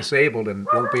 who's disabled and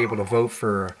won't be able to vote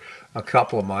for a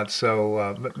couple of months.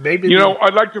 So maybe...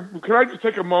 can I just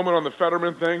take a moment on the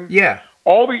Fetterman thing? Yeah.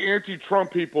 All the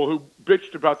anti-Trump people who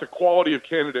bitched about the quality of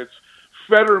candidates,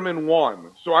 Fetterman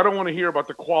won. So I don't want to hear about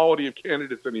the quality of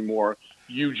candidates anymore,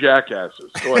 you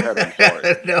jackasses. Go ahead, I'm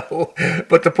sorry. No,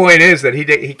 but the point is that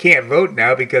he can't vote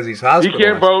now because he's hospitalized. He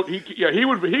can't vote.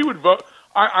 He would vote.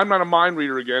 I'm not a mind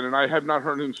reader again, and I have not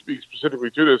heard him speak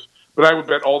specifically to this, but I would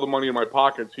bet all the money in my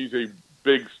pockets he's a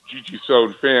big Gigi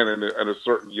Sohn fan and a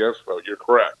certain yes vote. You're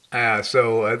correct.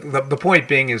 So the point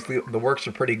being is the works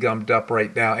are pretty gummed up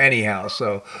right now anyhow,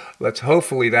 so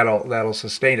hopefully that'll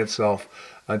sustain itself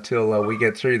until we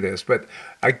get through this. But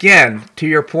again, to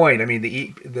your point, I mean,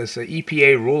 this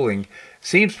EPA ruling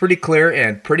seems pretty clear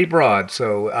and pretty broad,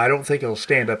 so I don't think it'll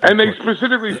stand up. And they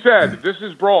specifically said this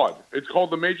is broad. It's called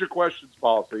the Major Questions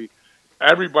Policy.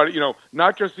 Everybody,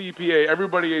 not just the EPA,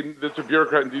 everybody that's a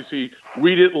bureaucrat in D.C.,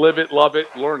 read it, live it, love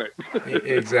it, learn it.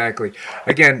 Exactly.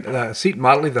 Again, Seton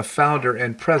Motley, the founder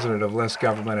and president of Less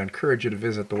Government, I encourage you to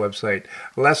visit the website,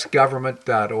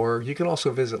 lessgovernment.org. You can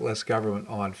also visit Less Government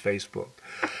on Facebook.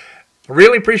 I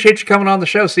really appreciate you coming on the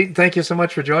show, Seton. Thank you so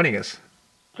much for joining us.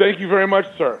 Thank you very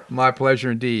much, sir. My pleasure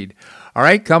indeed. All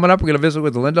right, coming up, we're going to visit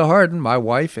with Linda Harden, my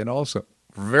wife, and also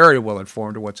very well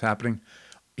informed of what's happening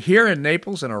here in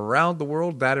Naples and around the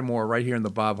world. That and more right here in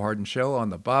the Bob Harden Show on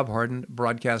the Bob Harden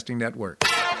Broadcasting Network.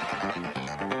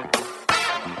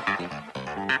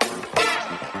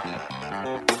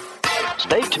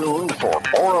 Stay tuned for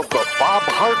more of the Bob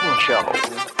Harden Show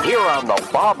here on the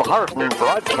Bob Harden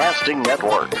Broadcasting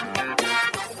Network.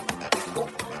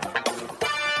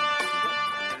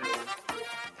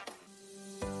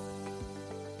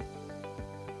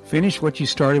 Finish what you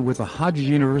started with a Hodges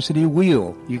University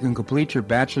Wheel. You can complete your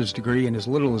bachelor's degree in as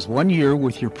little as 1 year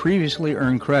with your previously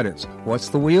earned credits. What's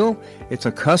the Wheel? It's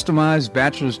a customized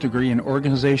bachelor's degree in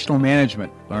organizational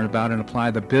management. Learn about and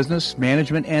apply the business,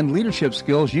 management, and leadership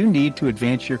skills you need to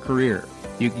advance your career.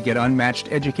 You can get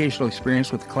unmatched educational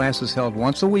experience with classes held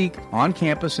once a week on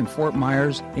campus in Fort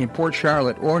Myers, in Port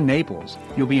Charlotte, or Naples.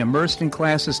 You'll be immersed in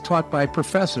classes taught by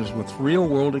professors with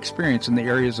real-world experience in the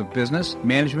areas of business,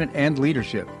 management, and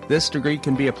leadership. This degree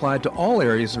can be applied to all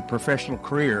areas of professional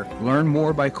career. Learn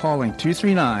more by calling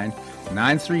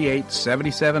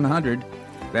 239-938-7700.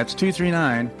 That's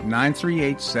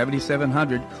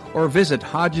 239-938-7700, or visit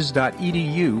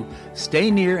hodges.edu. Stay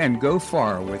near and go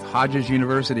far with Hodges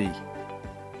University.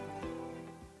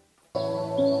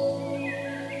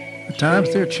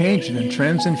 Times they're changing, and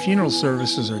trends in funeral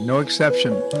services are no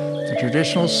exception. The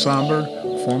traditional, somber,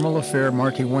 formal affair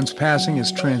marking one's passing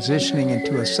is transitioning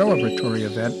into a celebratory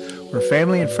event where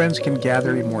family and friends can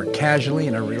gather more casually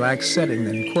in a relaxed setting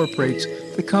that incorporates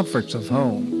the comforts of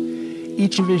home.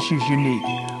 Each of us is unique.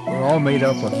 We're all made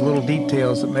up of little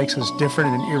details that makes us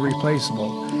different and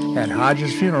irreplaceable. At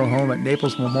Hodges Funeral Home at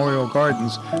Naples Memorial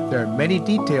Gardens, there are many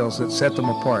details that set them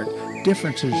apart,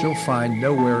 differences you'll find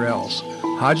nowhere else.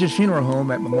 Hodges Funeral Home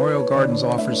at Memorial Gardens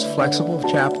offers flexible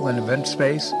chapel and event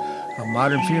space, a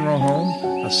modern funeral home,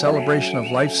 a celebration of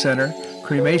life center,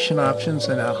 cremation options,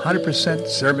 and a 100%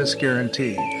 service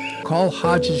guarantee. Call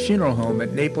Hodges Funeral Home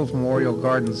at Naples Memorial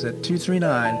Gardens at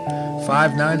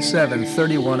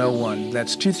 239-597-3101.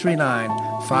 That's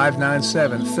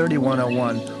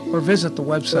 239-597-3101. Or visit the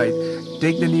website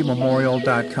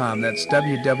dignitymemorial.com. That's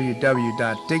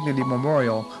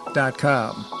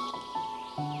www.dignitymemorial.com.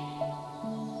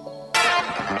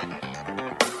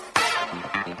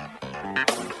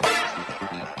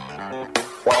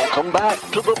 Welcome back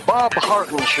to the Bob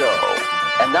Harden Show.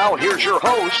 And now here's your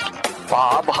host,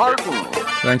 Bob Harden.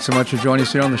 Thanks so much for joining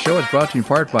us here on the show. It's brought to you in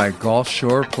part by Gulf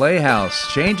Shore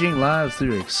Playhouse, changing lives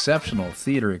through exceptional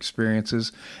theater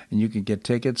experiences. And you can get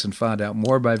tickets and find out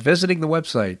more by visiting the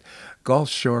website,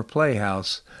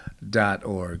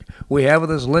 gulfshoreplayhouse.org. We have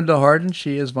with us Linda Harden.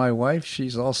 She is my wife.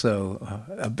 She's also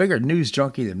a bigger news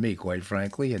junkie than me, quite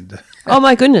frankly. And oh,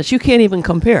 my goodness, you can't even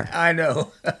compare. I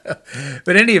know. But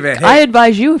in any event, hey, I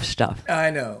advise you of stuff. I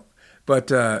know.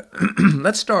 But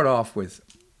let's start off with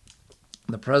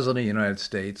the President of the United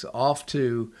States off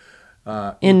to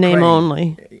in Ukraine. Name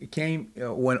only.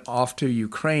 Went off to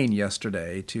Ukraine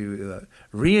yesterday to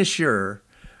reassure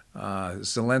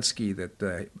Zelensky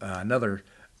that another,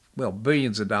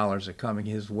 billions of dollars are coming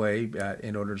his way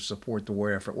in order to support the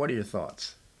war effort. What are your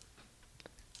thoughts?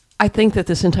 I think that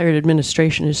this entire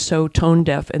administration is so tone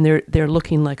deaf, and they're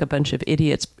looking like a bunch of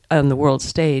idiots on the world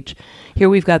stage. Here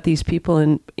we've got these people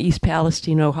in East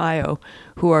Palestine, Ohio,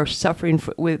 who are suffering.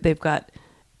 They've got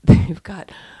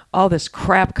all this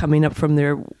crap coming up from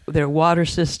their water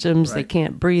systems. Right. They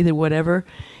can't breathe or whatever,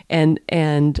 and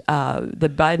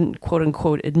the Biden quote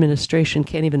unquote administration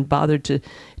can't even bother to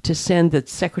send the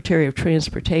Secretary of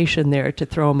Transportation there to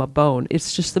throw him a bone.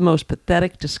 It's just the most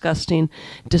pathetic, disgusting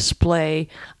display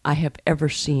I have ever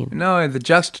seen. No, the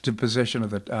juxtaposition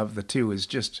of the two is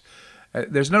just.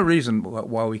 There's no reason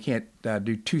why we can't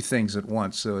do two things at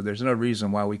once. So there's no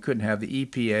reason why we couldn't have the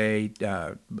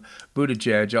EPA,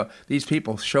 Buttigieg, these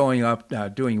people showing up,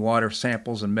 doing water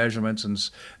samples and measurements, and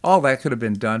all that could have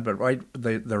been done. But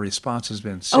the response has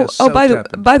been so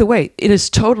tepid. By the way, it is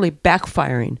totally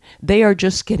backfiring. They are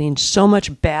just getting so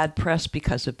much bad press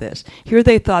because of this. Here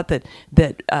they thought that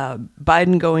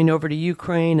Biden going over to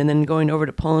Ukraine and then going over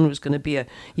to Poland was going to be a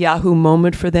Yahoo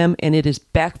moment for them, and it is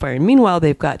backfiring. Meanwhile,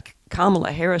 they've got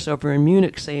Kamala Harris over in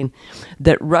Munich saying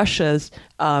that Russia's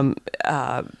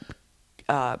have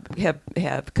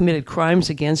committed crimes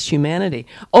against humanity.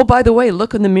 Oh, by the way,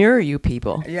 look in the mirror, you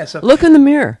people. Yes. Look in the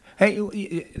mirror. Hey,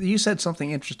 you said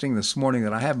something interesting this morning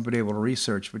that I haven't been able to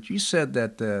research, but you said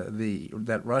that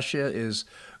that Russia is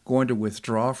going to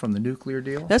withdraw from the nuclear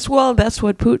deal? That's what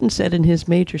Putin said in his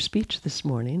major speech this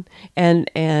morning, and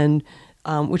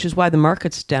which is why the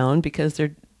market's down, because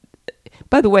they're.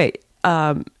 By the way,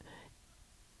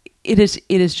 it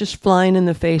is just flying in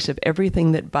the face of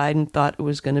everything that Biden thought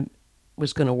was going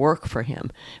to work for him.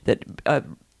 That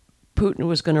Putin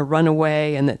was going to run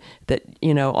away, and that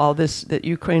all this, that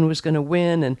Ukraine was going to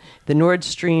win, and the Nord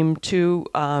Stream 2.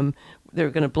 They're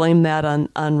going to blame that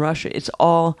on Russia. It's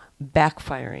all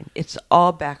backfiring.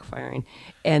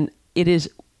 And it is,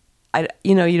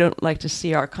 you don't like to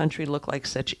see our country look like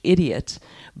such idiots,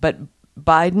 but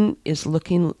Biden is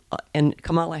looking, and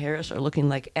Kamala Harris are looking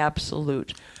like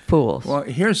absolute fools. Well,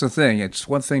 here's the thing. It's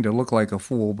one thing to look like a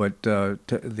fool, but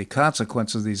the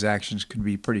consequences of these actions could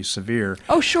be pretty severe.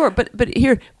 Oh, sure, but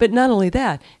not only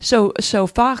that. So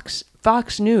Fox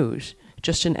News,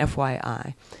 just an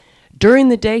FYI, during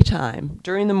the daytime,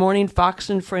 during the morning, Fox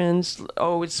and Friends,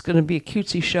 it's going to be a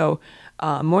cutesy show,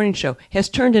 morning show, has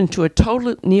turned into a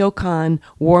total neocon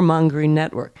warmongering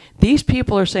network. These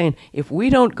people are saying, if we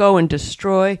don't go and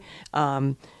destroy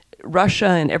Russia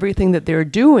and everything that they're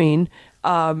doing,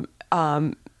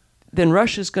 then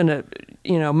Russia's going to,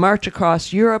 march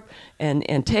across Europe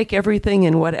and take everything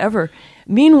and whatever.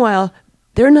 Meanwhile,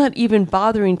 they're not even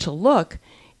bothering to look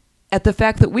at the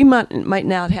fact that we might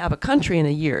not have a country in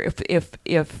a year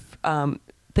if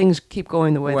things keep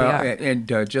going the way they are. And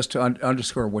just to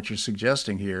underscore what you're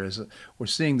suggesting here is that we're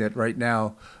seeing that right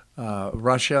now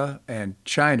Russia and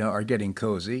China are getting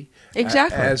cozy.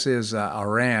 Exactly. As is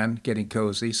Iran getting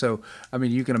cozy. So, I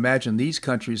mean, you can imagine these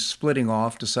countries splitting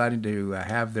off, deciding to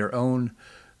have their own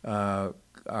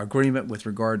agreement with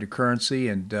regard to currency.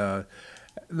 And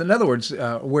in other words,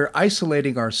 we're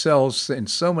isolating ourselves in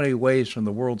so many ways from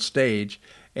the world stage.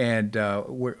 And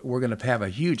we're going to have a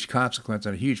huge consequence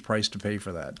and a huge price to pay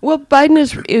for that. Well, Biden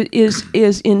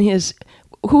is in his.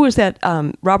 Who was that?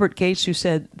 Robert Gates, who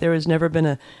said there has never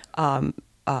been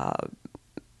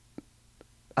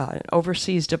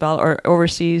overseas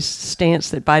overseas stance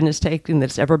that Biden has taken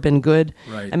that's ever been good.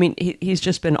 Right. I mean, he's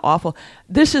just been awful.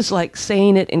 This is like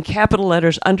saying it in capital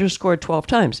letters, underscored 12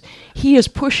 times. He is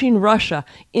pushing Russia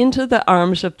into the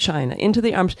arms of China, into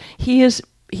the arms. He is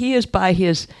by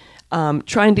his.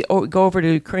 Trying to go over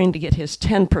to Ukraine to get his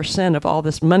 10% of all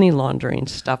this money laundering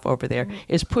stuff over there,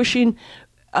 is pushing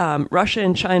Russia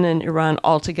and China and Iran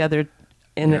all together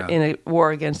in a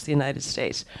war against the United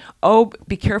States. Oh,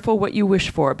 be careful what you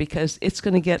wish for, because it's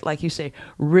going to get, like you say,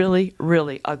 really,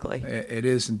 really ugly. It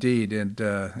is indeed, and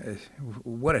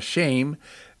what a shame.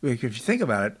 If you think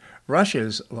about it, Russia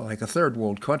is like a third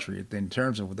world country in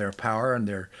terms of their power and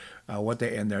their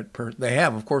they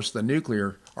have, of course, the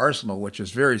nuclear arsenal, which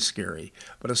is very scary.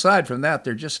 But aside from that,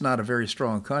 they're just not a very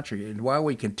strong country. And while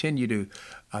we continue to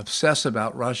obsess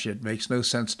about Russia, it makes no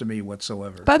sense to me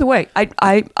whatsoever. By the way,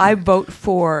 I vote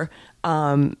for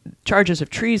charges of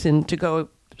treason to go,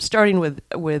 starting with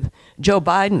Joe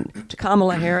Biden, to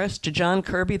Kamala Harris, to John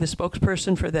Kirby, the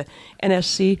spokesperson for the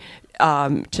NSC,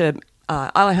 to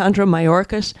Alejandro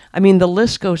Mayorkas. I mean, the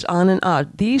list goes on and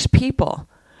on. These people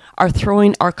are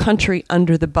throwing our country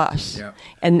under the bus. Yeah.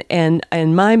 And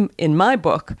in my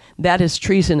book, that is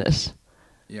treasonous.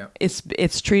 Yeah.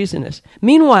 It's treasonous.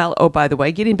 Meanwhile, oh, by the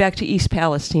way, getting back to East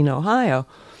Palestine, Ohio,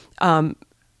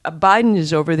 Biden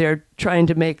is over there trying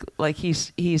to make like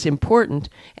he's important.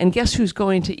 And guess who's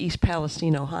going to East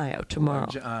Palestine, Ohio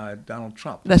tomorrow? Donald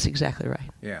Trump. That's exactly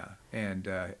right. Yeah, and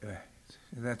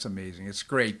that's amazing. It's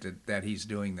great that he's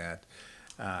doing that.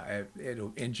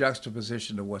 In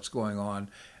juxtaposition to what's going on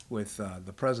with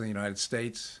the President of the United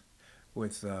States,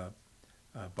 with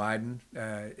Biden,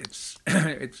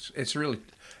 it's really.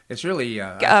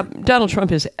 Donald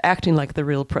Trump is acting like the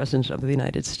real president of the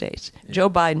United States. Yeah. Joe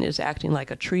Biden is acting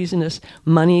like a treasonous,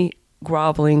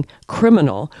 money-groveling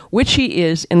criminal, which he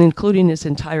is, and including his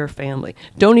entire family.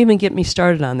 Don't even get me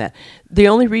started on that. The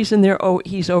only reason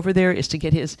he's over there is to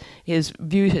get his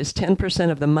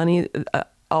 10% of the money.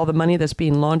 All the money that's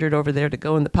being laundered over there to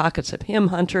go in the pockets of him,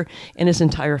 Hunter, and his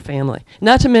entire family.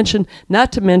 Not to mention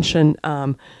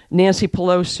Nancy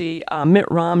Pelosi,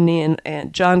 Mitt Romney,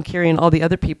 and John Kerry, and all the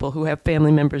other people who have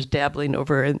family members dabbling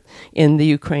over in the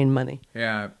Ukraine money.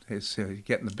 Yeah, he's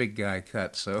getting the big guy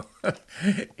cut. So,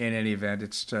 in any event,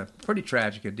 it's pretty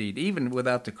tragic indeed, even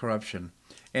without the corruption,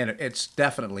 and it's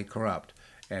definitely corrupt.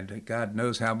 and God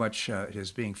knows how much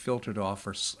is being filtered off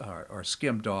or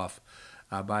skimmed off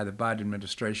by the Biden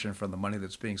administration from the money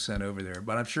that's being sent over there.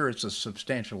 But I'm sure it's a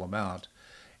substantial amount,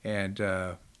 and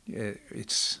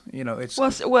it's well.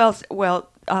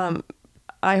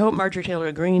 I hope Marjorie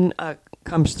Taylor Greene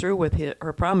comes through with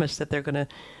her promise that they're going to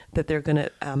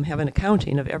have an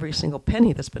accounting of every single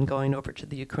penny that's been going over to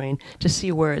the Ukraine to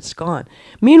see where it's gone.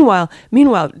 Meanwhile,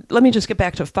 let me just get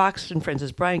back to Fox and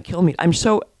Friends' Brian Kilmeade. I'm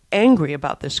so angry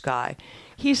about this guy.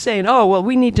 He's saying, "Oh, well,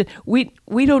 we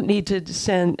don't need to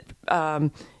send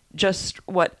just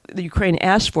what the Ukraine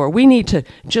asked for. We need to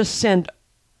just send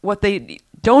what they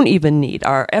don't even need,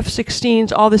 our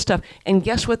F-16s, all this stuff." And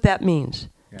guess what that means?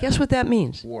 Yeah. Guess what that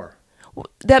means? War.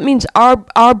 That means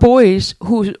our boys,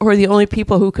 who are the only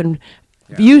people who can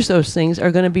use those things,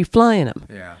 are going to be flying them.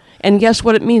 Yeah. And guess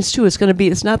what it means too?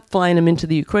 It's not flying them into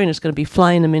the Ukraine. It's going to be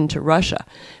flying them into Russia.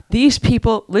 These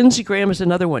people, Lindsey Graham is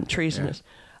another one, treasonous.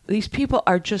 Yeah. These people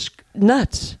are just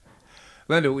nuts.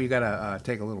 Linda, we got to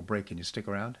take a little break. Can you stick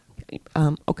around?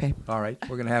 Okay. All right.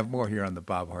 We're going to have more here on The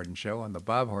Bob Harden Show on the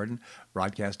Bob Harden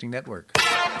Broadcasting Network.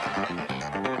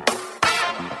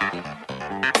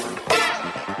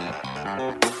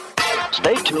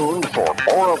 Stay tuned for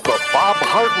more of The Bob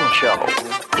Harden Show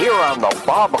here on the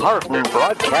Bob Harden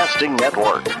Broadcasting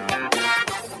Network.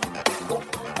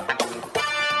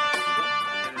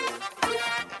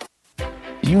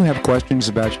 You have questions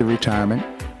about your retirement?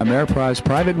 Ameriprise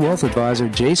Private Wealth Advisor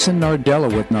Jason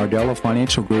Nardella with Nardella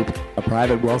Financial Group, a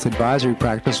private wealth advisory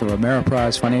practice of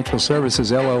Ameriprise Financial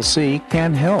Services, LLC,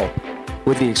 can help.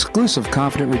 With the exclusive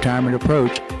Confident Retirement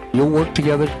approach, you'll work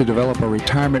together to develop a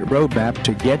retirement roadmap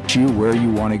to get you where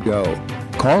you want to go.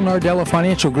 Call Nardella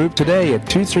Financial Group today at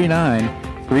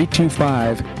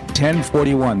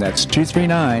 239-325-1041. That's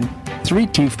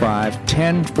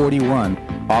 239-325-1041.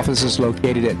 Office is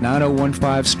located at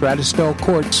 9015 Stratusdale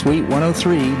Court, Suite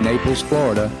 103, Naples,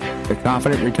 Florida. The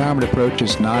Confident Retirement approach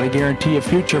is not a guarantee of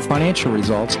future financial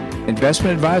results.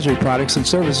 Investment advisory products and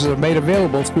services are made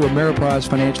available through Ameriprise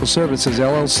Financial Services,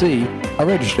 LLC, a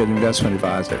registered investment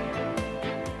advisor.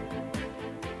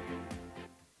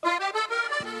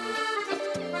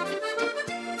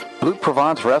 Blue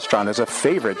Provence Restaurant is a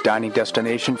favorite dining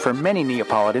destination for many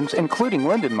Neapolitans, including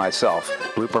Linda and myself.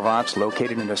 Blue Provence,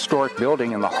 located in a historic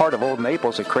building in the heart of Old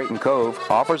Naples at Creighton Cove,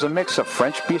 offers a mix of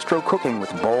French bistro cooking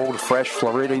with bold, fresh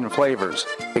Floridian flavors.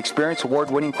 Experience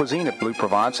award-winning cuisine at Blue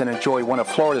Provence and enjoy one of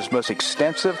Florida's most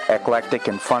extensive, eclectic,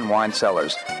 and fun wine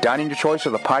cellars. Dining your choice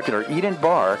of the popular Eat-In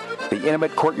Bar, the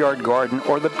intimate Courtyard Garden,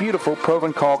 or the beautiful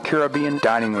Provencal Caribbean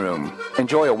Dining Room.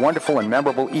 Enjoy a wonderful and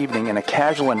memorable evening in a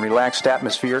casual and relaxed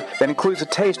atmosphere that includes a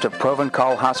taste of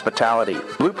Provencal hospitality.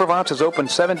 Blue Provence is open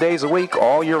 7 days a week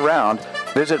all year round.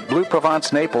 Visit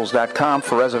BlueProvenceNaples.com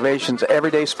for reservations,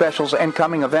 everyday specials, and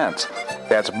coming events.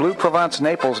 That's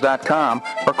BlueProvenceNaples.com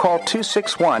or call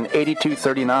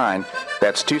 261-8239.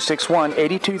 That's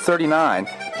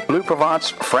 261-8239. Blue Provence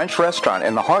French Restaurant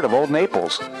in the heart of Old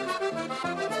Naples.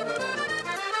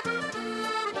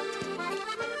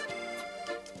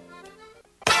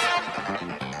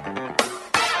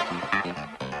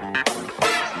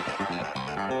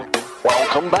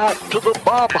 Welcome back to the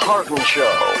Bob Harden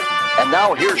Show. And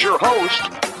now here's your host,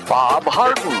 Bob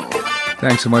Harden.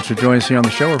 Thanks so much for joining us here on the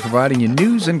show. We're providing you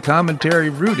news and commentary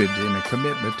rooted in a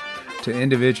commitment to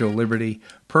individual liberty,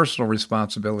 personal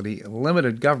responsibility,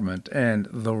 limited government, and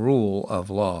the rule of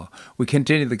law. We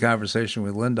continue the conversation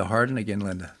with Linda Harden. Again,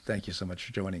 Linda, thank you so much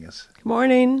for joining us. Good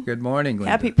morning. Good morning,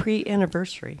 Linda. Happy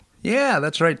pre-anniversary. Yeah,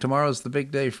 that's right. Tomorrow's the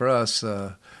big day for us.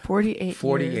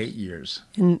 48 years.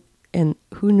 And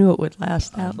who knew it would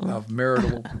last that long? Of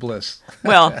marital bliss.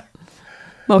 Well,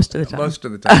 most of the time. Most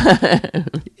of the time.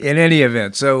 In any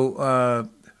event, so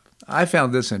I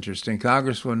found this interesting.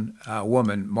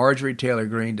 Congresswoman Marjorie Taylor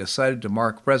Greene decided to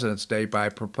mark President's Day by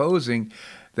proposing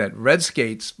that red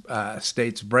states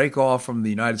break off from the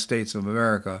United States of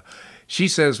America. She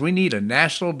says, we need a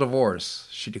national divorce,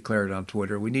 she declared on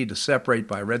Twitter. We need to separate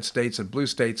by red states and blue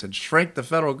states and shrink the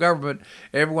federal government.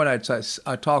 Everyone I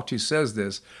talk to says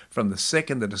this, from the sick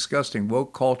and the disgusting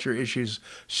woke culture issues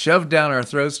shoved down our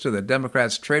throats to the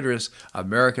Democrats' traitorous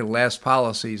American last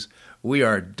policies. We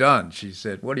are done, she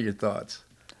said. What are your thoughts?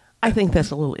 I think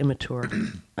that's a little immature.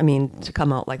 I mean, to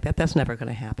come out like that, that's never going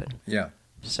to happen. Yeah.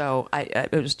 So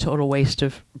it was a total waste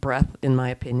of breath, in my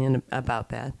opinion, about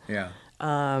that. Yeah.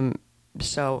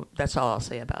 So that's all I'll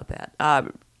say about that.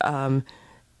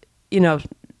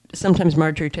 Sometimes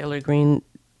Marjorie Taylor Greene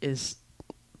is,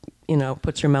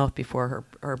 puts her mouth before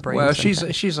her brain. Well,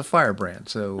 sometimes. she's a firebrand,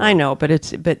 so I know, but I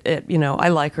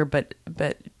like her, but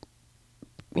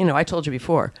I told you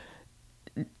before,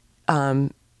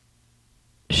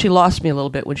 she lost me a little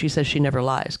bit when she says she never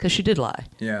lies, because she did lie.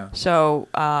 Yeah. So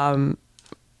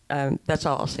that's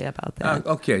all I'll say about that.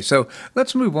 Okay, so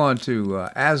let's move on to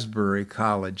Asbury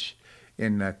College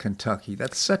in Kentucky.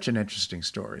 That's such an interesting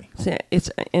story. It's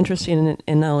interesting,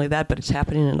 and not only that, but it's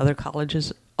happening in other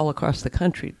colleges all across the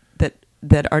country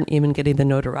that aren't even getting the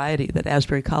notoriety that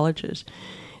Asbury College is.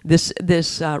 This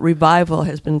revival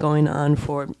has been going on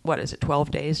for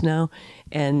 12 days now,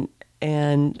 and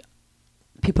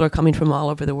people are coming from all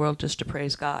over the world just to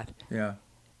praise God. Yeah.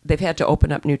 They've had to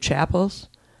open up new chapels.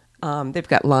 They've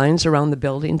got lines around the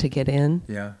building to get in.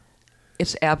 Yeah.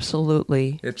 It's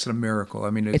absolutely... It's a miracle. I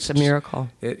mean, it's a miracle.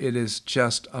 It is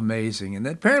just amazing. And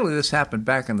apparently this happened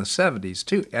back in the 70s,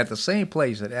 too, at the same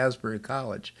place at Asbury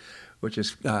College, which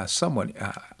is somewhat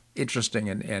interesting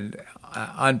and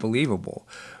unbelievable.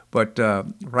 But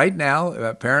right now,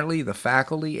 apparently the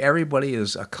faculty, everybody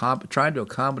is trying to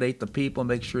accommodate the people,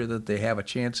 make sure that they have a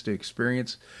chance to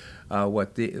experience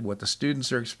what the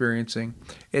students are experiencing.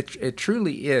 It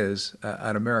truly is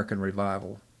an American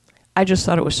revival. I just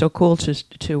thought it was so cool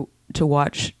to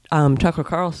watch Tucker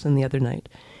Carlson the other night,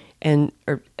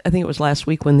 or I think it was last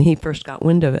week when he first got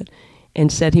wind of it,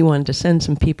 and said he wanted to send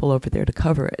some people over there to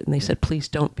cover it, and they said, please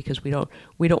don't, because we don't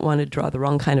want to draw the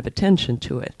wrong kind of attention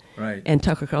to it. Right. And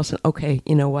Tucker Carlson, okay,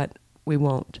 you know what, we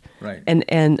won't. Right.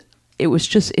 And it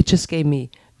just gave me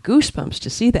goosebumps to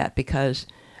see that, because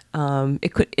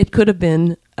it could have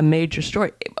been a major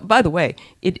story. By the way,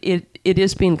 it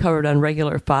is being covered on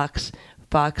regular Fox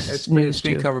News. It's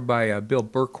being too. covered by Bill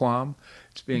Berquam.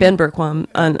 Ben Berquam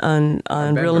on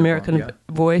Ben Real Berquam, American yeah.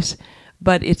 Voice,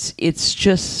 but it's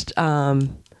just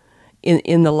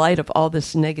in the light of all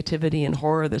this negativity and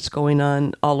horror that's going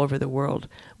on all over the world.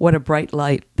 What a bright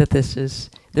light that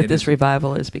this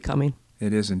revival is becoming.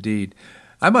 It is indeed.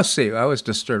 I must say, I was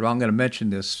disturbed. I'm going to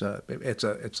mention this. It's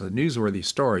a newsworthy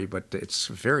story, but it's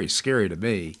very scary to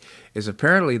me. Is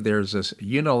apparently there's this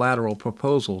unilateral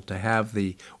proposal to have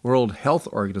the World Health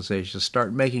Organization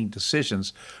start making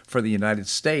decisions for the United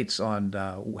States on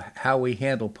how we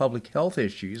handle public health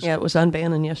issues. Yeah, it was on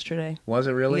Bannon yesterday. Was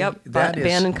it really? Yep, That is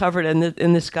Bannon covered, and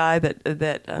this guy that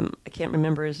I can't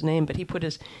remember his name, but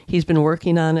he's been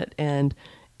working on it, and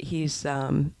he's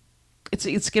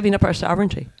it's giving up our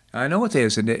sovereignty. I know it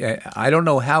is, and I don't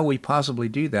know how we possibly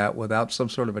do that without some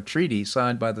sort of a treaty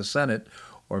signed by the Senate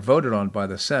or voted on by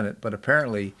the Senate, but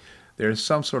apparently there's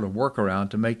some sort of workaround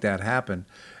to make that happen.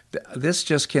 This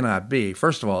just cannot be.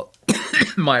 First of all,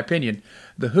 in my opinion,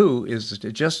 the WHO is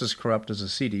just as corrupt as the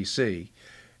CDC,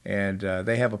 and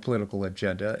they have a political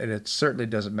agenda, and it certainly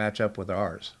doesn't match up with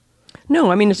ours. No,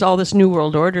 I mean, it's all this New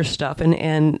World Order stuff,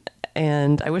 and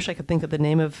I wish I could think of the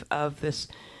name of this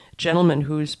gentleman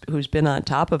who's been on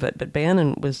top of it, but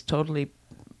Bannon was totally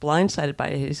blindsided by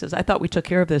it. He says, I thought we took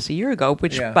care of this a year ago,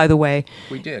 which, by the way,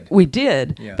 we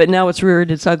did. Yeah. But now it's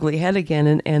reared its ugly head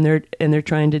again, and they're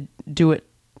trying to do it,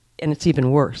 and it's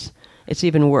even worse. It's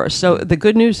even worse. So the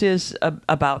good news is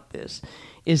about this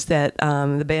is that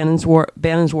the Bannon's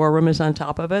war room is on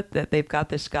top of it, that they've got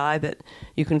this guy that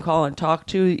you can call and talk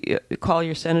to, call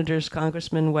your senators,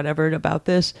 congressmen, whatever, about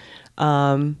this.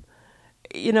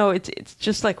 It's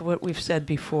just like what we've said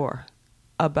before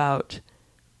about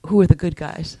who are the good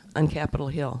guys on Capitol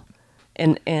Hill,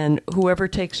 and whoever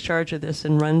takes charge of this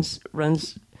and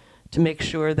runs to make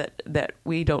sure that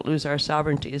we don't lose our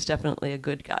sovereignty is definitely a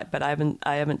good guy. But I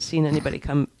haven't seen anybody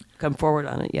come forward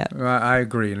on it yet. I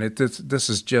agree, and this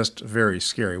is just very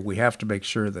scary. We have to make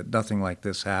sure that nothing like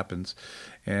this happens,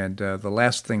 and the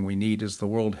last thing we need is the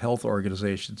World Health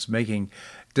Organization's making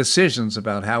decisions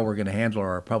about how we're going to handle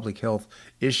our public health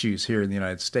issues here in the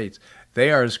United States.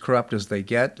 They are as corrupt as they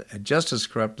get, just as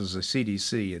corrupt as the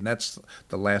CDC, and that's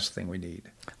the last thing we need.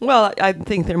 Well, I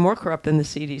think they're more corrupt than the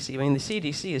CDC. I mean, the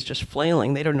CDC is just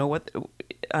flailing. They don't know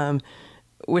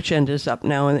which end is up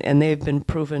now, and they've been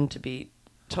proven to be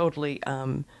totally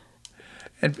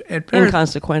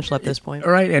inconsequential at this point.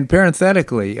 Right, and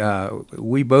parenthetically,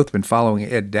 we both been following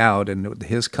Ed Dowd and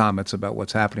his comments about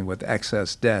what's happening with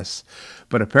excess deaths.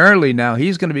 But apparently now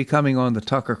he's going to be coming on the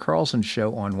Tucker Carlson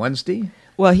show on Wednesday.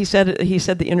 Well, he said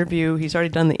the interview. He's already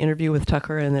done the interview with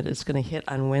Tucker, and that it's going to hit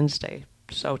on Wednesday.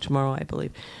 So tomorrow, I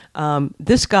believe.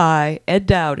 This guy, Ed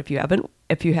Dowd, if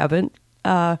you haven't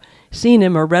seen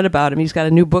him or read about him, he's got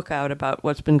a new book out about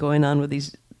what's been going on with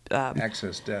these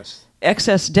excess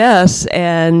deaths,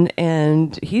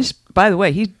 and he's, by the way,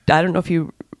 I don't know if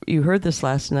you heard this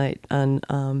last night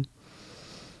on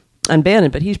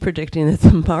Bannon, but he's predicting that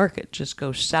the market just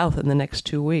goes south in the next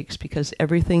 2 weeks because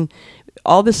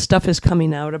all this stuff is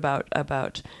coming out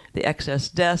about the excess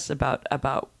deaths,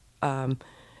 about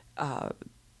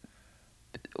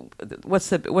what's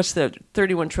the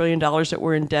 $31 trillion that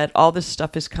we're in debt? All this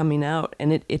stuff is coming out,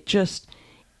 and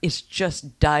it's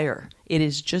just dire. It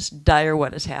is just dire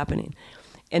what is happening,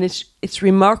 and it's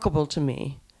remarkable to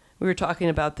me. We were talking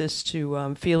about this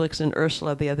to Felix and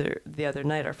Ursula the other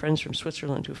night, our friends from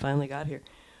Switzerland who finally got here,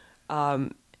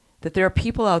 that there are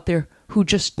people out there who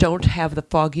just don't have the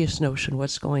foggiest notion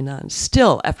what's going on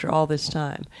still after all this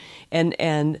time,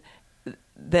 and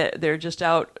they're just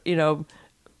out,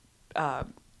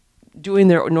 doing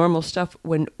their normal stuff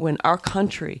when our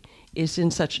country is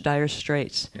in such dire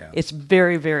straits. Yeah. It's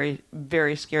very, very,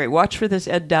 very scary. Watch for this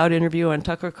Ed Dowd interview on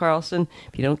Tucker Carlson.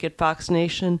 If you don't get Fox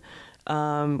Nation,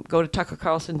 go to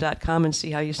tuckercarlson.com and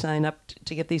see how you sign up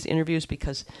to get these interviews,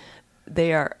 because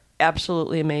they are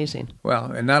absolutely amazing.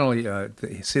 Well, and not only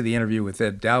see the interview with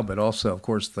Ed Dowd, but also, of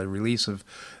course, the release of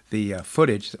the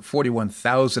footage,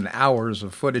 41,000 hours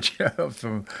of footage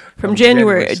from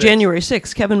January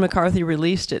 6th. Kevin McCarthy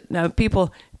released it. Now,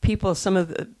 people, some of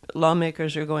the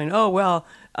lawmakers are going, oh, well,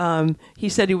 he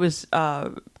said he was,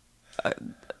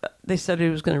 they said he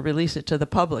was going to release it to the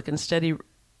public. Instead,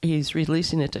 he's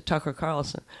releasing it to Tucker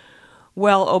Carlson.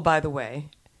 Well, oh, by the way,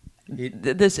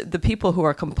 the people who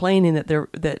are complaining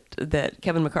that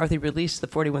Kevin McCarthy released the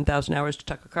 41,000 hours to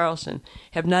Tucker Carlson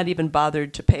have not even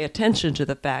bothered to pay attention to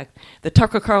the fact that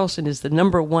Tucker Carlson is the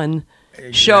number one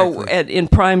show in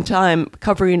prime time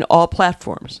covering all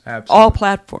platforms. Absolutely. All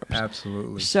platforms.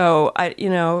 Absolutely. So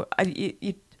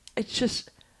it's just,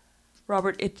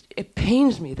 Robert, it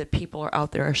pains me that people are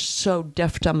out there are so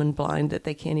deaf, dumb, and blind that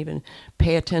they can't even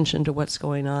pay attention to what's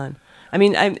going on. I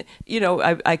mean, I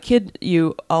kid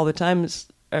you all the time,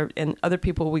 and other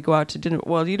people we go out to dinner.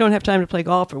 Well, you don't have time to play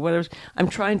golf or whatever. I'm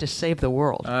trying to save the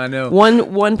world. I know.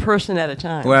 One person at a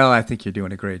time. Well, I think you're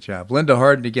doing a great job. Linda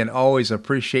Harden, again, always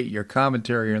appreciate your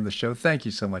commentary on the show. Thank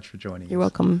you so much for joining us. You're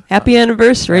welcome. Happy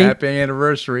anniversary. Happy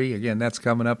anniversary. Again, that's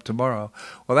coming up tomorrow.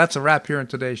 Well, that's a wrap here on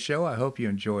today's show. I hope you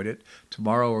enjoyed it.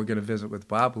 Tomorrow we're going to visit with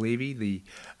Bob Levy, the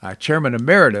Chairman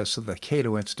Emeritus of the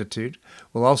Cato Institute.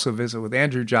 We'll also visit with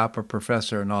Andrew Joppa,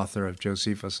 professor and author of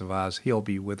Josephus of Oz. He'll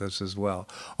be with us as well.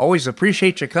 Always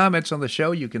appreciate your comments on the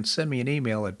show. You can send me an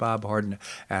email at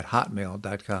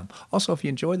bobharden@hotmail.com. Also, if you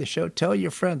enjoy the show, tell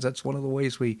your friends. That's one of the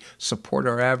ways we support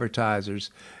our advertisers,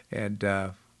 and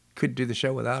couldn't do the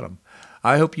show without them.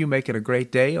 I hope you make it a great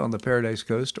day on the Paradise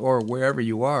Coast or wherever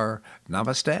you are.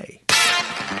 Namaste.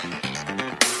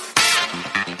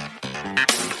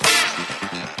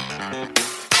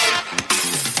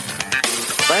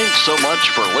 Thanks so much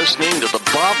for listening to The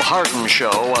Bob Harden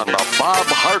Show on the Bob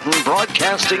Harden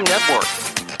Broadcasting Network.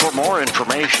 For more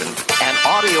information and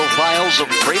audio files of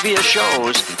previous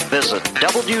shows, visit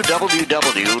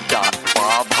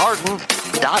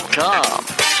www.bobharden.com.